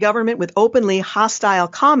the state government with openly hostile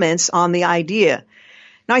comments on the idea.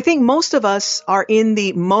 Now, I think most of us are in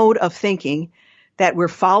the mode of thinking that we're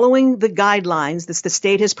following the guidelines that the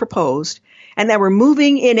state has proposed and that we're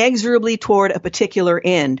moving inexorably toward a particular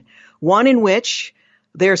end, one in which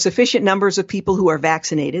there are sufficient numbers of people who are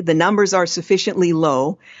vaccinated. The numbers are sufficiently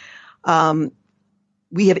low.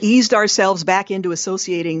 We have eased ourselves back into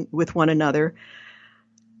associating with one another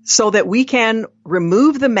so that we can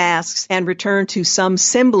remove the masks and return to some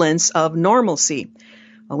semblance of normalcy.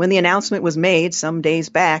 Well, when the announcement was made some days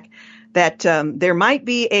back that there might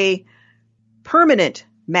be a permanent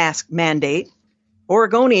mask mandate,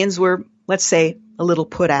 Oregonians were, let's say, a little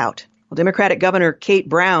put out. Well, Democratic Governor Kate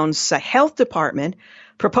Brown's health department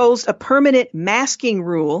proposed a permanent masking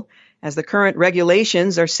rule as the current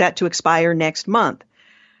regulations are set to expire next month.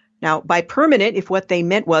 Now, by permanent, if what they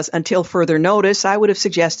meant was until further notice, I would have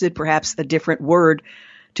suggested perhaps a different word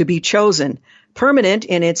to be chosen. Permanent,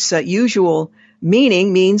 in its usual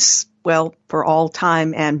meaning, means, well, for all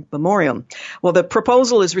time and memoriam. Well, the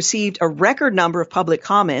proposal has received a record number of public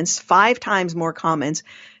comments, 5 times more comments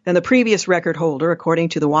than the previous record holder, according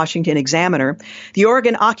to the Washington Examiner. The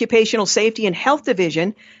Oregon Occupational Safety and Health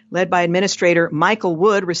Division, led by Administrator Michael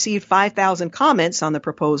Wood, received 5,000 comments on the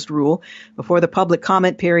proposed rule before the public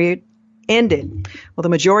comment period ended. Well, the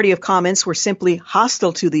majority of comments were simply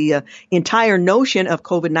hostile to the entire notion of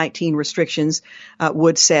COVID-19 restrictions,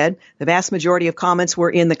 Wood said. The vast majority of comments were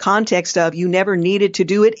in the context of you never needed to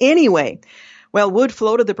do it anyway. Well, Wood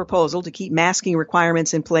floated the proposal to keep masking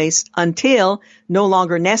requirements in place until no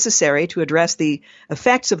longer necessary to address the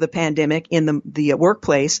effects of the pandemic in the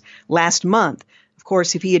workplace last month. Of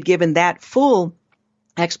course, if he had given that full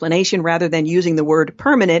explanation rather than using the word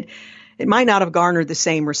permanent, it might not have garnered the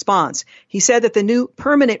same response. He said that the new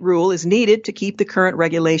permanent rule is needed to keep the current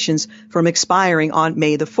regulations from expiring on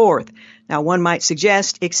May the 4th. Now, one might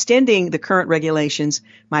suggest extending the current regulations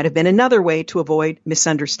might have been another way to avoid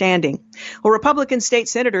misunderstanding. Well, Republican State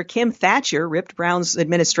Senator Kim Thatcher ripped Brown's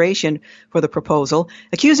administration for the proposal,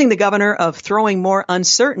 accusing the governor of throwing more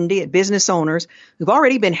uncertainty at business owners who've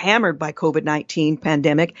already been hammered by COVID-19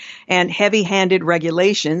 pandemic and heavy-handed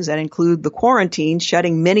regulations that include the quarantine,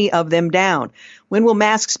 shutting many of them down. When will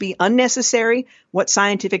masks be unnecessary? What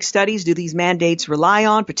scientific studies do these mandates rely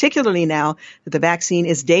on, particularly now that the vaccine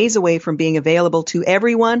is days away from being available to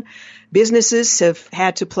everyone? Businesses have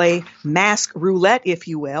had to play mask roulette, if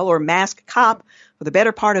you will, or mask cop for the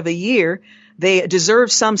better part of a year. They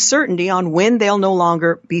deserve some certainty on when they'll no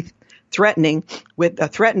longer be threatened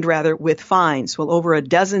with fines. Well, over a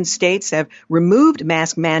dozen states have removed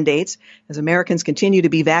mask mandates as Americans continue to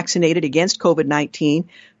be vaccinated against COVID-19.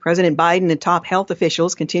 President Biden and top health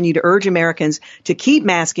officials continue to urge Americans to keep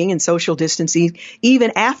masking and social distancing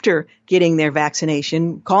even after getting their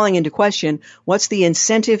vaccination, calling into question what's the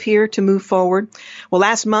incentive here to move forward. Well,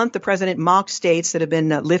 last month, the president mocked states that have been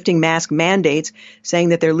lifting mask mandates, saying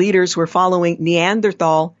that their leaders were following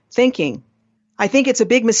Neanderthal thinking. I think it's a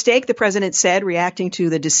big mistake, the president said, reacting to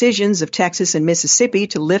the decisions of Texas and Mississippi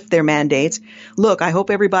to lift their mandates. Look, I hope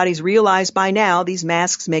everybody's realized by now these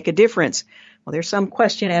masks make a difference. Well, there's some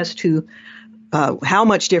question as to how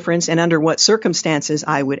much difference and under what circumstances,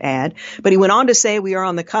 I would add. But he went on to say we are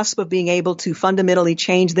on the cusp of being able to fundamentally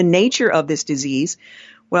change the nature of this disease.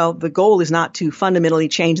 Well, the goal is not to fundamentally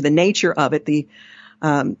change the nature of it. The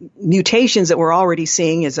mutations that we're already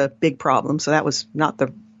seeing is a big problem. So that was not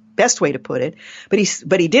the best way to put it.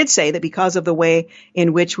 But he did say that because of the way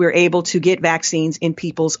in which we're able to get vaccines in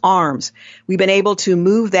people's arms, we've been able to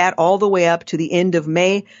move that all the way up to the end of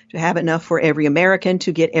May to have enough for every American,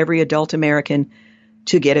 to get every adult American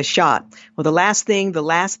to get a shot. Well, the last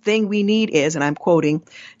thing we need is, and I'm quoting,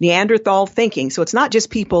 Neanderthal thinking. So it's not just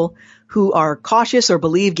people who are cautious or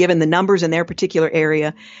believe, given the numbers in their particular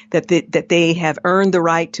area, that they have earned the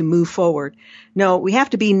right to move forward. No, we have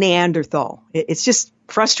to be Neanderthal. It's just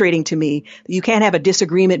frustrating to me that you can't have a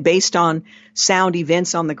disagreement based on sound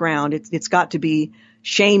events on the ground. It's got to be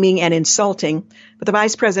shaming and insulting. But the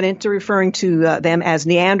vice president referring to them as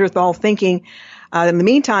Neanderthal thinking. In the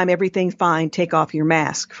meantime, everything's fine. Take off your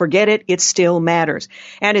mask. Forget it. It still matters.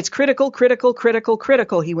 And it's critical,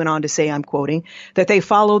 he went on to say, I'm quoting, that they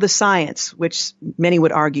follow the science, which many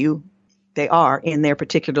would argue they are in their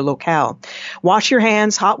particular locale. Wash your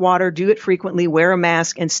hands, hot water, do it frequently, wear a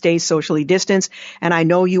mask, and stay socially distanced. And I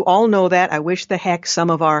know you all know that. I wish the heck some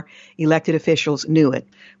of our elected officials knew it.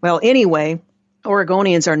 Well, anyway,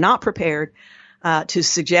 Oregonians are not prepared to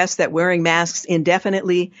suggest that wearing masks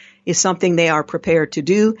indefinitely is something they are prepared to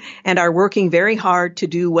do, and are working very hard to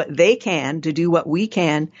do what they can, to do what we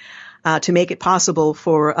can, to make it possible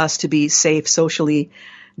for us to be safe, socially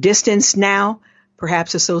distanced now,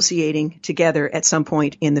 perhaps associating together at some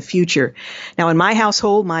point in the future. Now, in my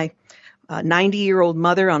household, my 90-year-old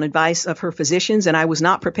mother, on advice of her physicians, and I was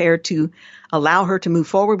not prepared to allow her to move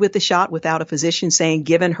forward with the shot without a physician saying,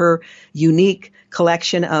 given her unique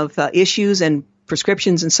collection of issues and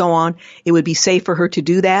prescriptions and so on, it would be safe for her to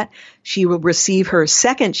do that. She will receive her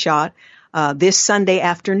second shot this Sunday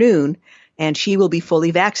afternoon, and she will be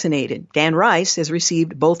fully vaccinated. Dan Rice has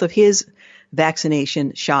received both of his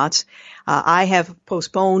vaccination shots. I have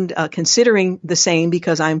postponed considering the same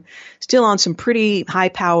because I'm still on some pretty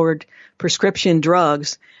high-powered prescription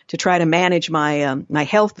drugs to try to manage my my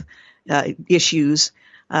health issues.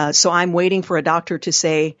 So I'm waiting for a doctor to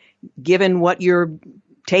say, given what you're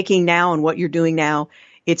taking now and what you're doing now,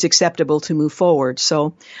 it's acceptable to move forward.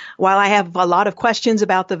 So while I have a lot of questions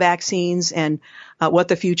about the vaccines and what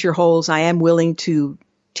the future holds, I am willing to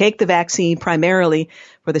take the vaccine primarily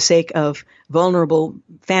for the sake of vulnerable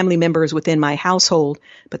family members within my household,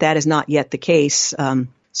 but that is not yet the case.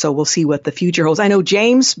 So we'll see what the future holds. I know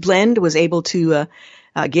James Blend was able to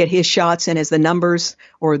get his shots, and as the numbers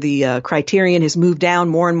or the criterion has moved down,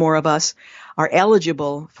 more and more of us are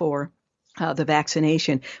eligible for the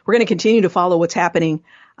vaccination. We're going to continue to follow what's happening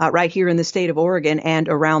right here in the state of Oregon and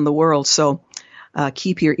around the world. So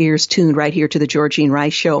keep your ears tuned right here to the Georgene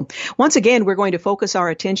Rice Show. Once again, we're going to focus our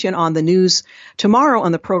attention on the news tomorrow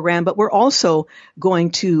on the program, but we're also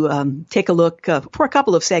going to take a look for a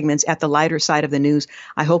couple of segments at the lighter side of the news.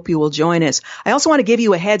 I hope you will join us. I also want to give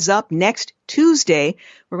you a heads up. Next Tuesday,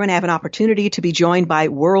 we're going to have an opportunity to be joined by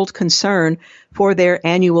World Concern for their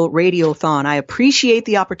annual radiothon. I appreciate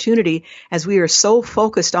the opportunity as we are so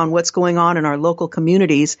focused on what's going on in our local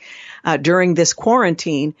communities during this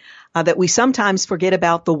quarantine. That we sometimes forget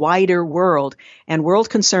about the wider world, and World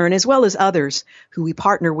Concern, as well as others who we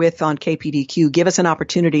partner with on KPDQ, give us an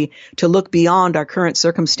opportunity to look beyond our current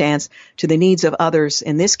circumstance to the needs of others,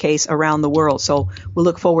 in this case, around the world. So we'll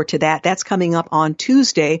look forward to that. That's coming up on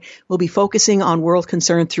Tuesday. We'll be focusing on World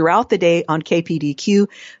Concern throughout the day on KPDQ,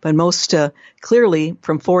 but most clearly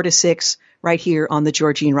from 4 to 6 right here on the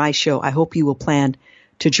Georgene Rice Show. I hope you will plan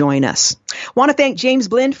to join us. Want to thank James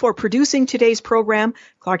Blend for producing today's program,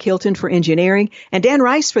 Clark Hilton for engineering, and Dan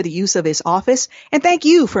Rice for the use of his office. And thank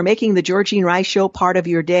you for making the Georgene Rice Show part of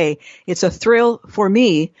your day. It's a thrill for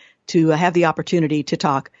me to have the opportunity to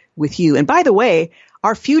talk with you. And by the way,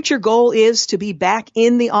 our future goal is to be back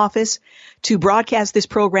in the office, to broadcast this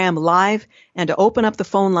program live, and to open up the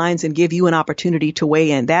phone lines and give you an opportunity to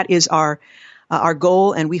weigh in. That is our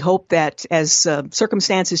goal, and we hope that as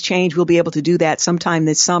circumstances change, we'll be able to do that sometime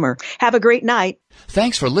this summer. Have a great night.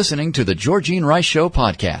 Thanks for listening to the Georgene Rice Show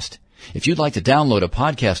podcast. If you'd like to download a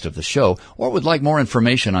podcast of the show or would like more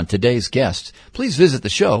information on today's guests, please visit the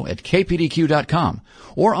show at kpdq.com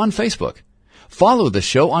or on Facebook. Follow the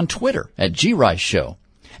show on Twitter at GRice Show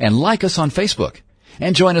and like us on Facebook.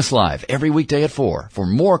 And join us live every weekday at 4 for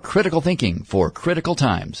more critical thinking for critical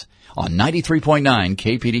times on 93.9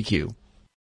 KPDQ.